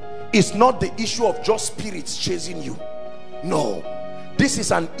thing is not the issue of just spirits chasing you. No, this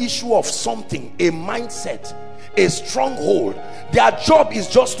is an issue of something, a mindset, a stronghold. Their job is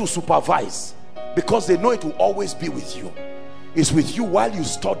just to supervise, because they know it will always be with you. It's with you while you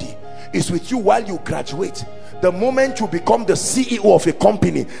study, is with you while you graduate. The moment you become the CEO of a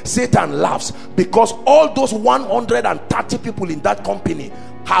company, Satan laughs, because all those 130 people in that company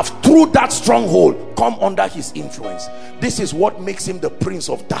have, through that stronghold, come under his influence. This is what makes him the prince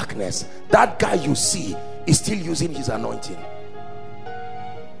of darkness. That guy you see is still using his anointing.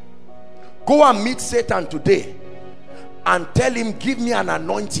 Go and meet Satan today and tell him, give me an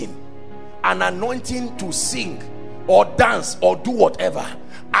anointing to sing or dance or do whatever.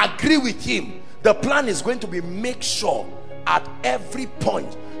 Agree with him. The plan is going to be, make sure at every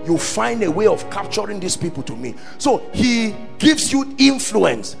point you find a way of capturing these people to me. So he gives you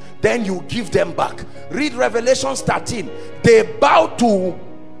influence, then you give them back. Read Revelation 13. They bow to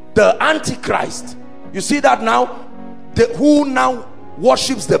the Antichrist. You see that now? Who now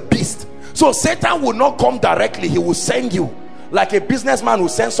worships the beast. So Satan will not come directly. He will send you, like a businessman will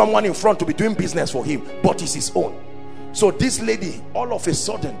send someone in front to be doing business for him, but it's his own. So this lady, all of a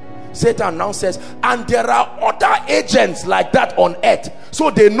sudden, Satan now says, and there are other agents like that on earth.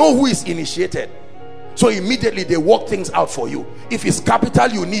 So they know who is initiated. So immediately they work things out for you. If it's capital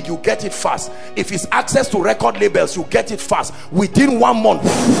you need, you get it fast. If it's access to record labels, you get it fast. Within 1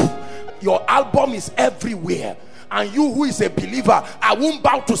 month, your album is everywhere. And you who is a believer, I won't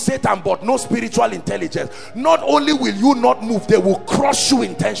bow to Satan, but no spiritual intelligence. Not only will you not move, they will crush you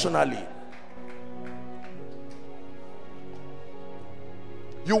intentionally.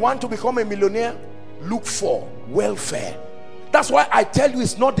 You want to become a millionaire? Look for welfare. That's why I tell you,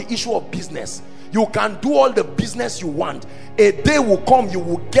 it's not the issue of business. You can do all the business you want. A day will come, you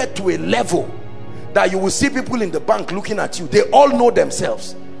will get to a level that you will see people in the bank looking at you. They all know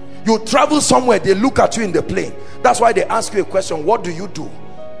themselves. You travel somewhere, they look at you in the plane. That's why they ask you a question, what do you do?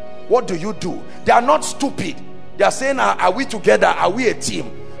 What do you do? They are not stupid. They are saying, are we together? Are we a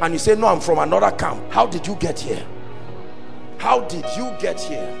team? And you say, no, I'm from another camp. How did you get here? How did you get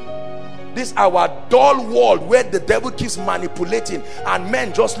here? This our dull world where the devil keeps manipulating, and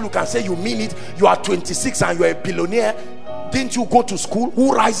men just look and say, you mean it? You are 26 and you are a billionaire. Didn't you go to school?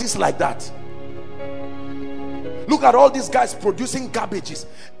 Who rises like that? Look at all these guys producing garbages.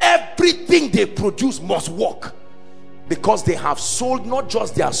 Everything they produce must work, because they have sold not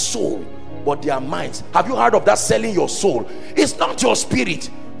just their soul but their minds. Have you heard of that, selling your soul? It's not your spirit.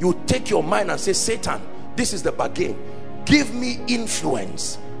 You take your mind and say, Satan, this is the bargain. Give me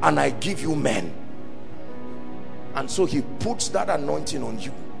influence and I give you men. And so he puts that anointing on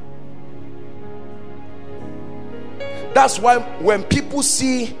you. That's why when people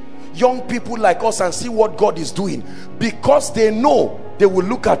see young people like us and see what God is doing, because they know, they will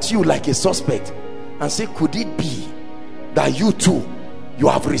look at you like a suspect and say, could it be that you too, you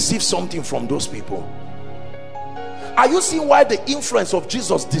have received something from those people? Are you seeing why the influence of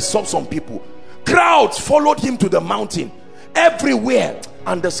Jesus disturbed some people? Crowds followed him to the mountain, everywhere,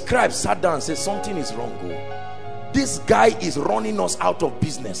 and the scribes sat down and said, something is wrong. This guy is running us out of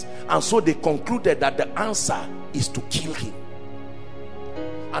business. And so they concluded that the answer is to kill him.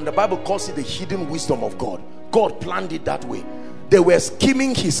 And the Bible calls it the hidden wisdom of God. God planned it that way. They were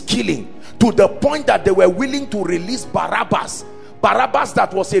scheming his killing to the point that they were willing to release Barabbas. Barabbas,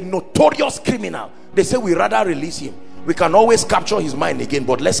 that was a notorious criminal. They said, we rather release him. We can always capture his mind again,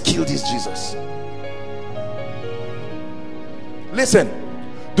 but let's kill this Jesus. Listen,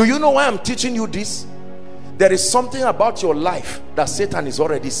 do you know why I'm teaching you this? There is something about your life that Satan is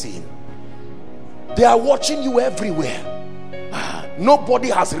already seeing. They are watching you everywhere. Nobody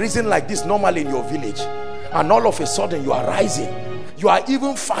has risen like this normally in your village, and all of a sudden you are rising. You are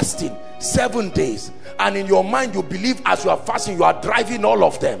even fasting 7 days, and in your mind you believe as you are fasting you are driving all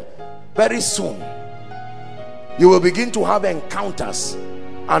of them. Very soon you will begin to have encounters,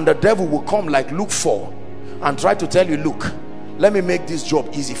 and the devil will come like Luke 4 and try to tell you, look, let me make this job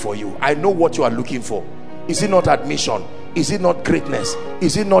easy for you. I know what you are looking for. Is it not admission? Is it not greatness?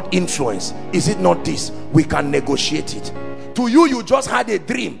 Is it not influence? Is it not this? We can negotiate it. To you, you just had a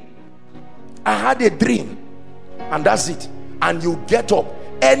dream. I had a dream, and that's it. And you get up.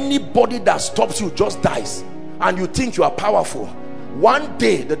 Anybody that stops you just dies, and you think you are powerful. One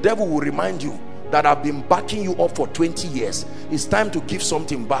day the devil will remind you that I've been backing you up for 20 years. It's time to give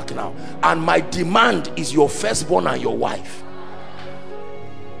something back now, and my demand is your firstborn and your wife.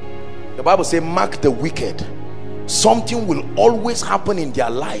 The Bible says, mark the wicked. Something will always happen in their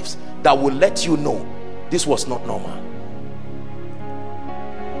lives that will let you know this was not normal.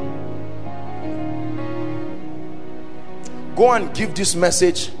 Go and give this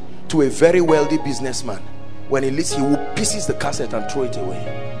message to a very wealthy businessman. When he leaves, he will pieces the cassette and throw it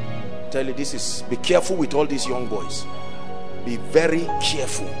away. Tell you, this is, be careful with all these young boys. Be very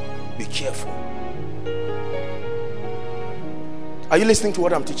careful. Be careful. Are you listening to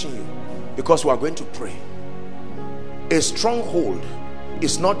what I'm teaching you? because we are going to pray. A stronghold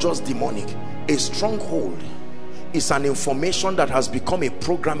is not just demonic. A stronghold is an information that has become a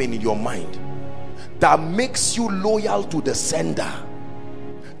program in your mind that makes you loyal to the sender.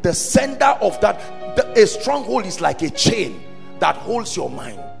 The sender of that, a stronghold is like a chain that holds your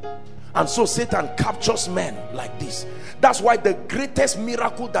mind. And so Satan captures men like this. That's why the greatest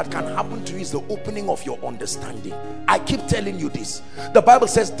miracle that can happen to you is the opening of your understanding. I keep telling you this. The Bible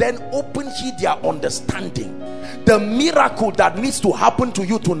says, then open ye their understanding. The miracle that needs to happen to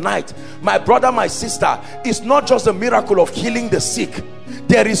you tonight, my brother, my sister, is not just the miracle of healing the sick.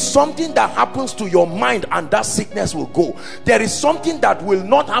 There is something that happens to your mind and that sickness will go. There is something that will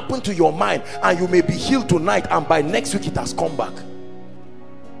not happen to your mind and you may be healed tonight and by next week it has come back.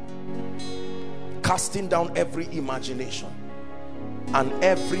 Casting down every imagination and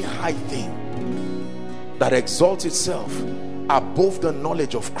every high thing that exalts itself above the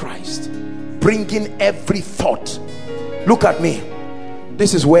knowledge of Christ, bringing every thought. Look at me.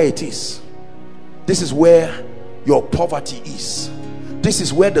 This is where it is. This is where your poverty is. This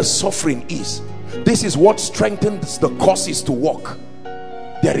is where the suffering is. This is what strengthens the causes to walk.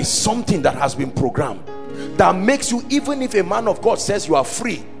 There is something that has been programmed that makes you, even if a man of God says you are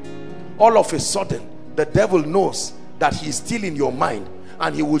free, all of a sudden the devil knows that he is still in your mind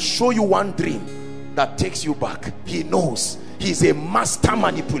and he will show you one dream that takes you back. He knows. He's a master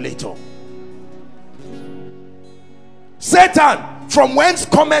manipulator. Satan, from whence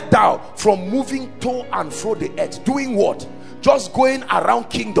cometh thou? From moving to and fro the earth. Doing what? Just going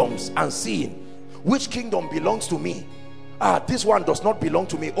around kingdoms and seeing which kingdom belongs to me. This one does not belong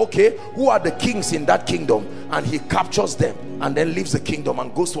to me. Okay, who are the kings in that kingdom? And he captures them and then leaves the kingdom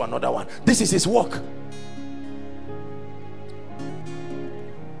and goes to another one. This is his work.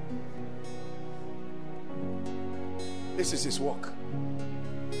 This is his work.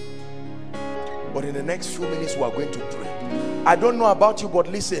 But in the next few minutes we are going to pray. I don't know about you, but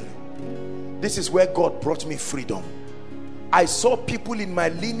listen, this is where God brought me freedom. I saw people in my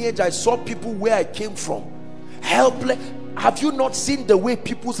lineage, I saw people where I came from, helpless. Have you not seen the way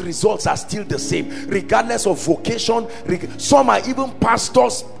people's results are still the same, regardless of vocation? Some are even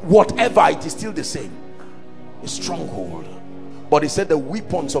pastors, whatever, it is still the same. A stronghold. But he said the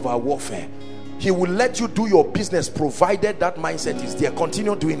weapons of our warfare. He will let you do your business provided that mindset is there.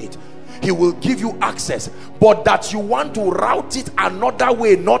 Continue doing it. He will give you access, but that you want to route it another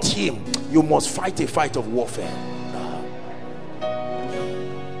way, not him, you must fight a fight of warfare.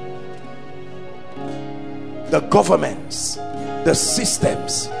 The governments, the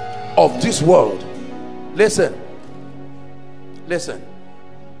systems of this world. Listen,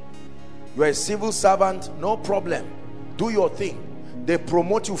 you are a civil servant, no problem, do your thing. They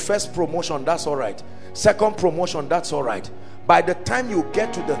promote you, first promotion, that's all right. Second promotion, that's all right. By the time you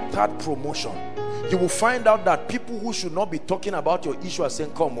get to the third promotion, you will find out that people who should not be talking about your issue are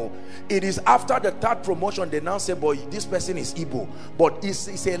saying, come on. It is after the third promotion they now say, boy, this person is Igbo. But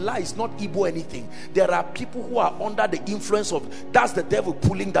it's a lie. It's not Igbo anything. There are people who are under the influence of, that's the devil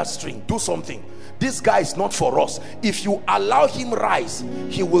pulling that string. Do something. This guy is not for us. If you allow him rise,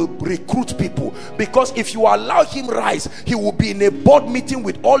 he will recruit people. Because if you allow him rise, he will be in a board meeting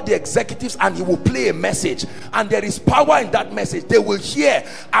with all the executives and he will play a message. And there is power in that message. They will hear.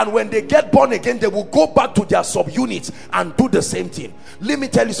 And when they get born again, they will go back to their subunits and do the same thing. Let me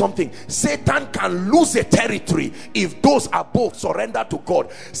tell you something. Satan can lose a territory if those above surrender to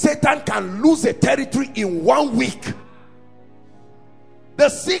God. Satan can lose a territory in 1 week. The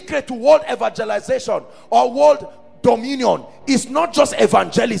secret to world evangelization or world dominion is not just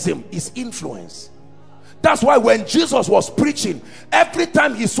evangelism, it's influence. That's why when Jesus was preaching, every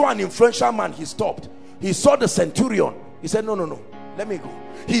time he saw an influential man, he stopped. He saw the centurion. He said, no, let me go.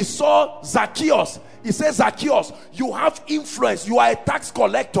 He saw Zacchaeus. He said, Zacchaeus, you have influence. You are a tax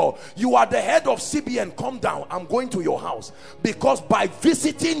collector. You are the head of CBN. Come down. I'm going to your house. Because by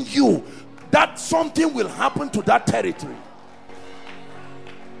visiting you, that something will happen to that territory.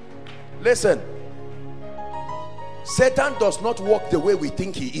 Listen, Satan does not work the way we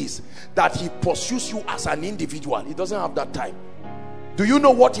think he is, that he pursues you as an individual. He doesn't have that time. Do you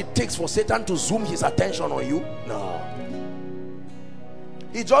know what it takes for Satan to zoom his attention on you? No.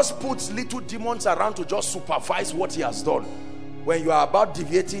 He just puts little demons around to just supervise what he has done. When you are about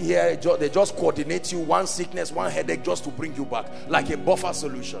deviating here, they just coordinate you, one sickness, one headache, just to bring you back, like a buffer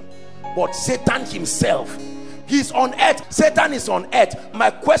solution. But Satan himself, he's on earth. Satan is on earth.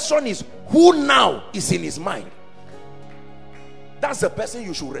 My question is, who now is in his mind? That's the person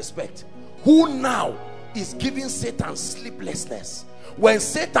you should respect. Who now is giving Satan sleeplessness? When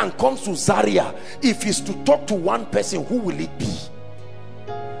Satan comes to Zaria, if he's to talk to one person, who will it be?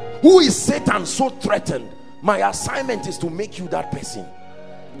 Who is Satan so threatened? My assignment is to make you that person.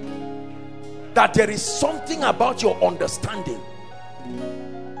 That there is something about your understanding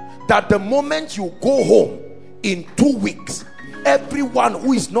that the moment you go home in 2 weeks, everyone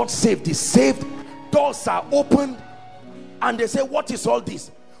who is not saved is saved. Doors are opened and they say, what is all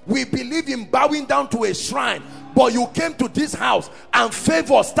this? We believe in bowing down to a shrine, but you came to this house and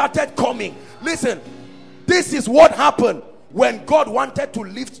favor started coming. Listen, this is what happened when God wanted to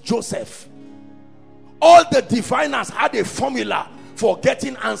lift Joseph. All the diviners had a formula for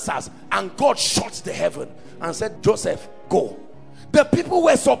getting answers, and God shut the heaven and said, Joseph, go. The people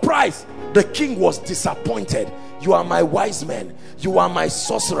were surprised. The king was disappointed. You are my wise men, you are my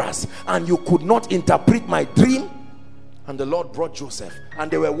sorcerers, and you could not interpret my dream. And the Lord brought Joseph,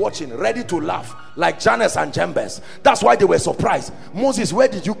 and they were watching, ready to laugh, like Jannes and Jambres. That's why they were surprised. Moses, where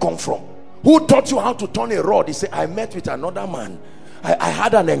did you come from? Who taught you how to turn a rod? He said, I met with another man. I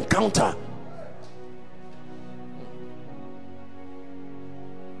had an encounter.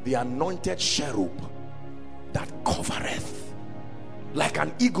 The anointed cherub that covereth, like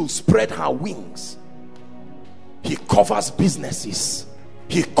an eagle spread her wings. He covers businesses,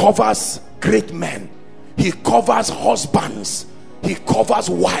 he covers great men, he covers husbands, he covers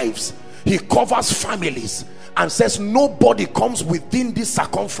wives, he covers families, and says nobody comes within this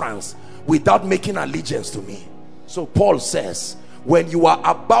circumference without making allegiance to me. So Paul says, when you are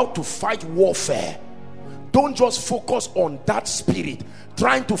about to fight warfare, don't just focus on that spirit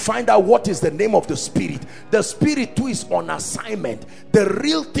trying to find out what is the name of the spirit. The spirit too is on assignment. The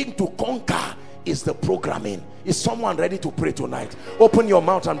real thing to conquer is the programming. Is someone ready to pray tonight? Open your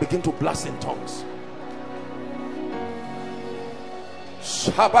mouth and begin to blast in tongues.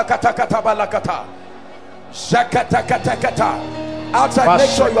 Outside, make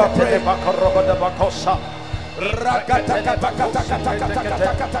sure you are praying.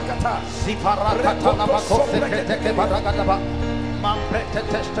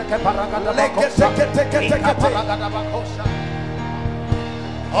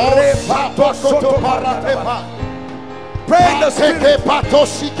 Pray in the spirit.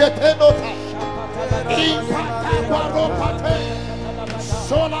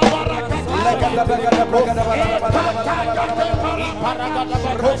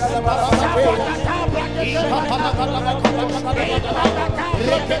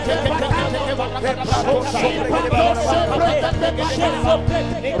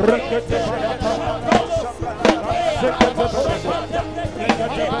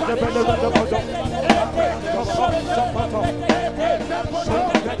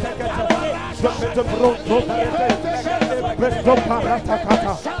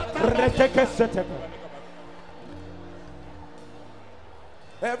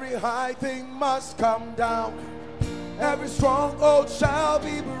 Every high thing must come down, every stronghold shall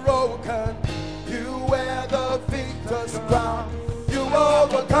be broken. You wear the victor's crown, you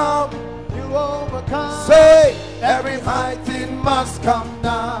overcome, you overcome. Say, every high thing must come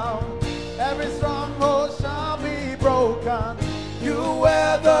down, every stronghold shall be broken. You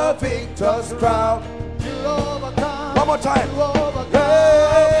wear the victor's crown, you overcome. One more time. You overcome.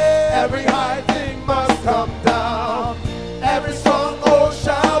 Hey, every high thing must come down, every stronghold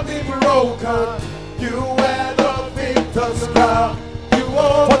shall be broken. You wear the victor's crown, you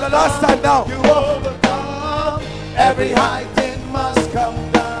overcome. For the last time now. You overcome. Every high thing must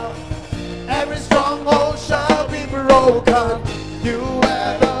come down, every stronghold shall be broken. You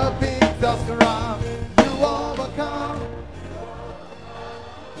wear the victor's crown, you overcome.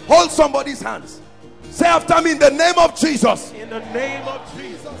 Hold somebody's hands. Say after me, in the name of Jesus. In the name of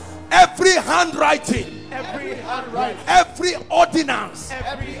Jesus. Every handwriting, every ordinance,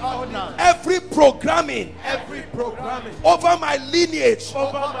 every programming, over my lineage,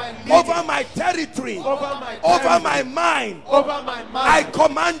 over my territory, over my mind, I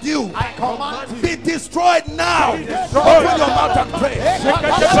command you, be destroyed now. Open your mouth and pray.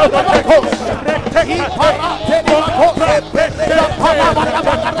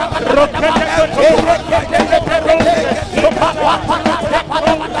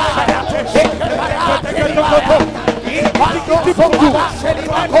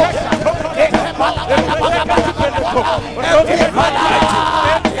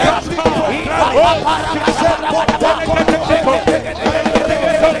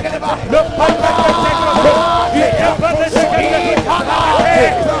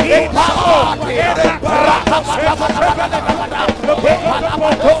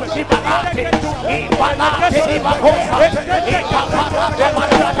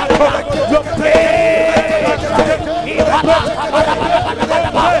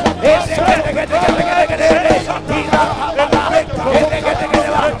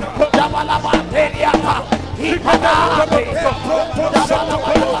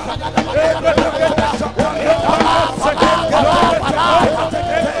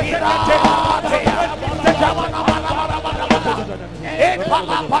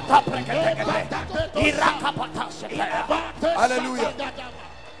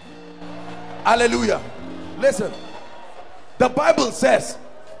 Hallelujah. Listen, the Bible says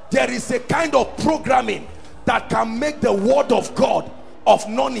there is a kind of programming that can make the word of God of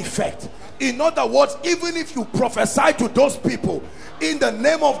none effect. In other words, even if you prophesy to those people in the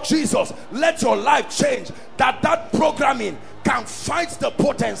name of Jesus, let your life change, that programming can fight the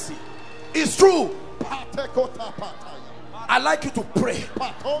potency. It's true. I'd like you to pray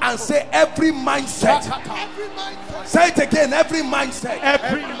and say every mindset. Say it again, every mindset.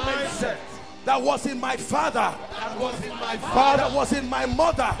 Every mindset That was in my father, that was in my father, that was in my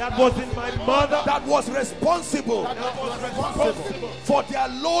mother, that was in my mother, that was responsible for their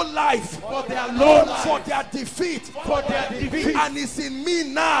low life, for their low life, for their defeat, and and it's in me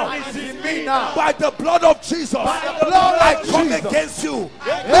now. it's in me now. By the blood of Jesus, By the blood of I come Jesus. against you.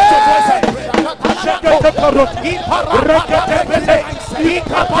 Lift your voice and pray.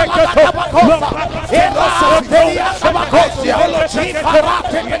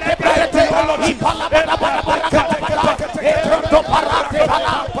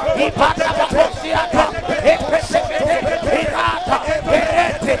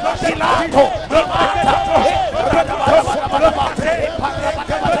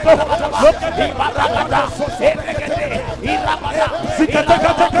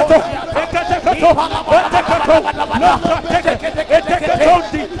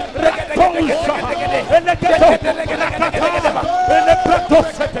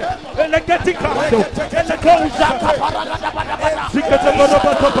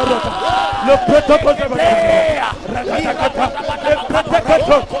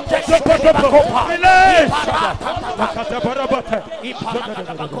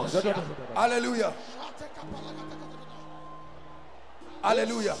 Hallelujah.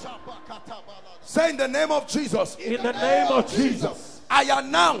 Hallelujah. Say in the name of Jesus. In the name of Jesus. I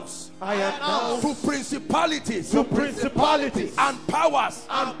announce to principalities and powers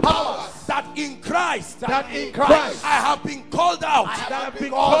that in Christ I have been called out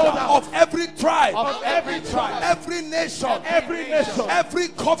of every tribe, every nation, every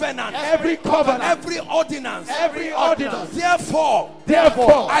covenant, every ordinance. Therefore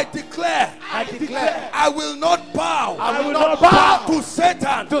I declare I will not bow to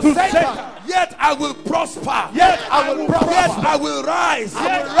Satan, yet I will prosper, yet I will rise,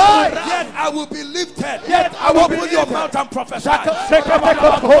 yet I will be lifted. Open your mouth and prophesy. I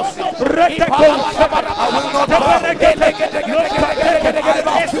will not bow.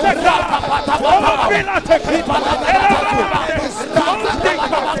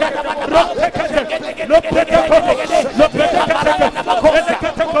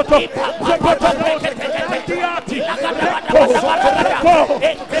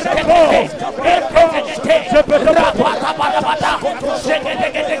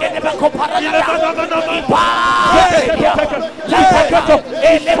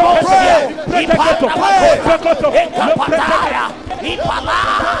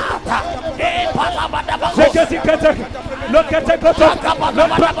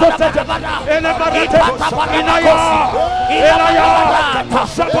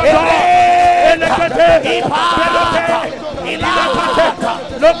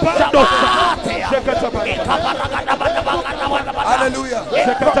 Hallelujah.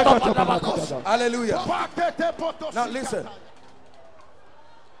 Hallelujah. Now listen.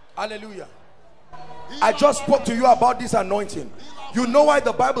 Hallelujah. I just spoke to you about this anointing. You know why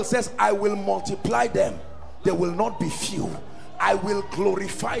the Bible says I will multiply them, they will not be few. I will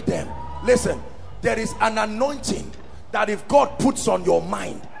glorify them. Listen, there is an anointing that if God puts on your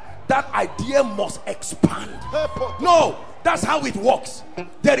mind, that idea must expand. No, that's how it works.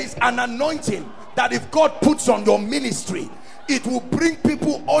 There is an anointing that if God puts on your ministry, it will bring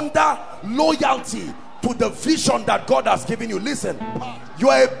people under loyalty to the vision that God has given you. Listen, you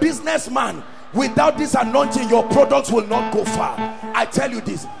are a businessman. Without this anointing, your products will not go far. I tell you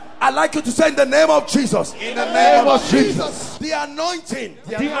this. I'd like you to say in the name of Jesus. In the name of Jesus. The anointing.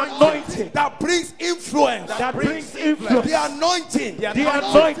 The anointing that brings influence. that brings influence. The anointing. The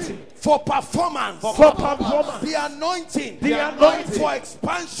anointing For performance. The anointing. For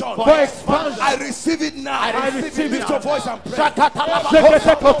expansion. I receive it now. I receive it. Lift your voice and pray.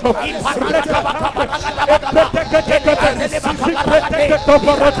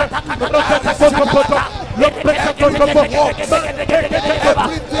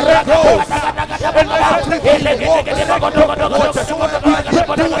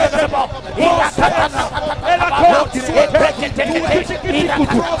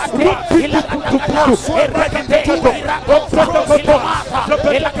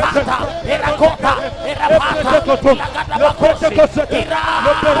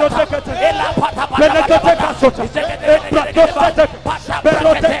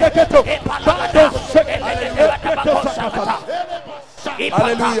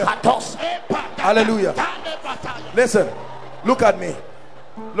 Hallelujah. Hallelujah. Listen, look at me.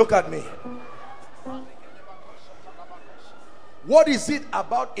 Look at me. What is it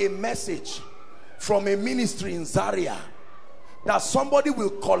about a message from a ministry in Zaria that somebody will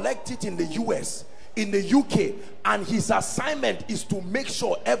collect it in the US, in the UK, and his assignment is to make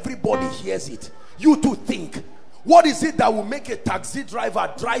sure everybody hears it? You too think, what is it that will make a taxi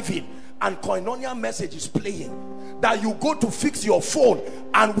driver driving and Koinonia message is playing, that you go to fix your phone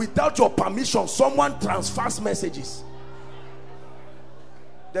and without your permission someone transfers messages?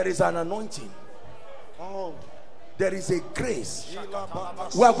 There is an anointing. Oh, there is a grace.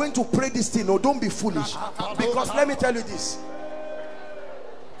 We are going to pray this thing. No, don't be foolish, because let me tell you this.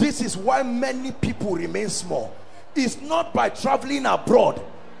 This is why many people remain small. It's not by traveling abroad.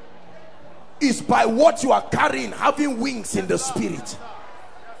 It's by what you are carrying, having wings in the spirit.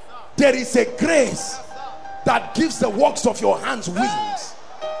 There is a grace that gives the works of your hands wings.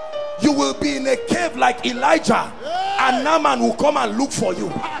 You will be in a cave like Elijah, and Naaman will come and look for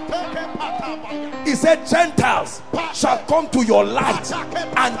you. He said, Gentiles shall come to your light,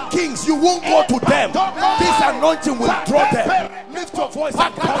 and kings, you won't go to them. This anointing will draw them. Lift your voice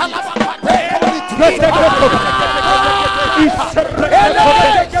and call it.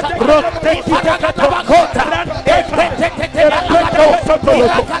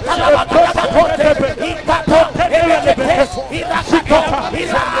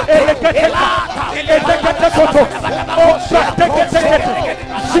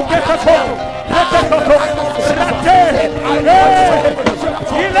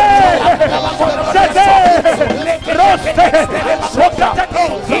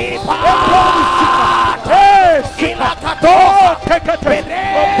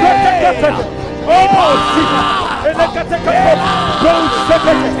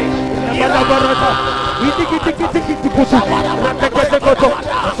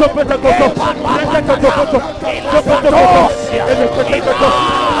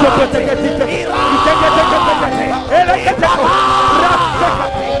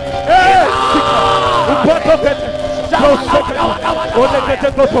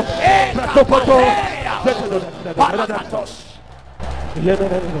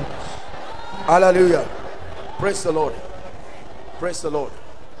 Hallelujah. Praise the Lord. Praise the Lord.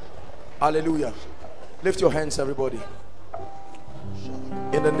 Hallelujah. Lift your hands, everybody.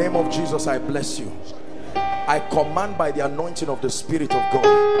 In the name of Jesus, I bless you. I command by the anointing of the Spirit of God,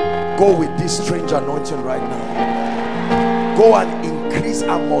 go with this strange anointing right now. Go and increase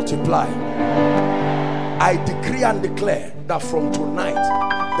and multiply. I decree and declare that from tonight,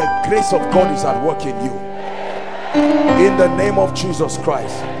 the grace of God is at work in you. In the name of Jesus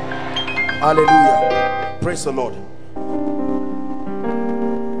Christ. Hallelujah. Praise the Lord.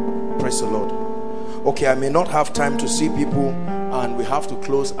 Praise the Lord. Okay, I may not have time to see people, and we have to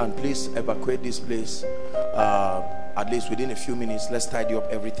close, and please evacuate this place at least within a few minutes. Let's tidy up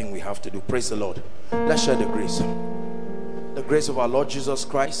everything we have to do. Praise the Lord. Let's share the grace. The grace of our Lord Jesus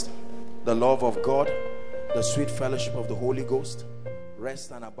Christ, the love of God, the sweet fellowship of the Holy Ghost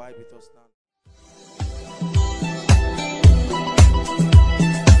rest and abide with us now.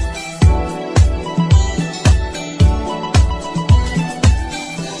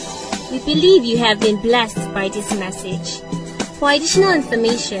 We believe you have been blessed by this message. For additional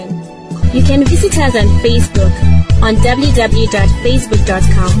information, you can visit us on Facebook on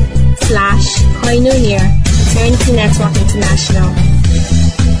www.facebook.com/Koinonia Eternity Network International,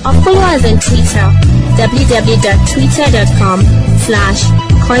 or follow us on Twitter,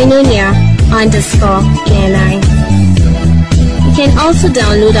 www.twitter.com/Koinonia_ENI. You can also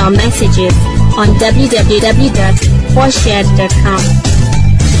download our messages on www.forshared.com.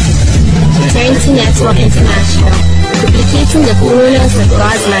 Eternity Network International, duplicating the fullness of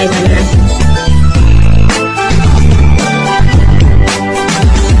God's life on earth.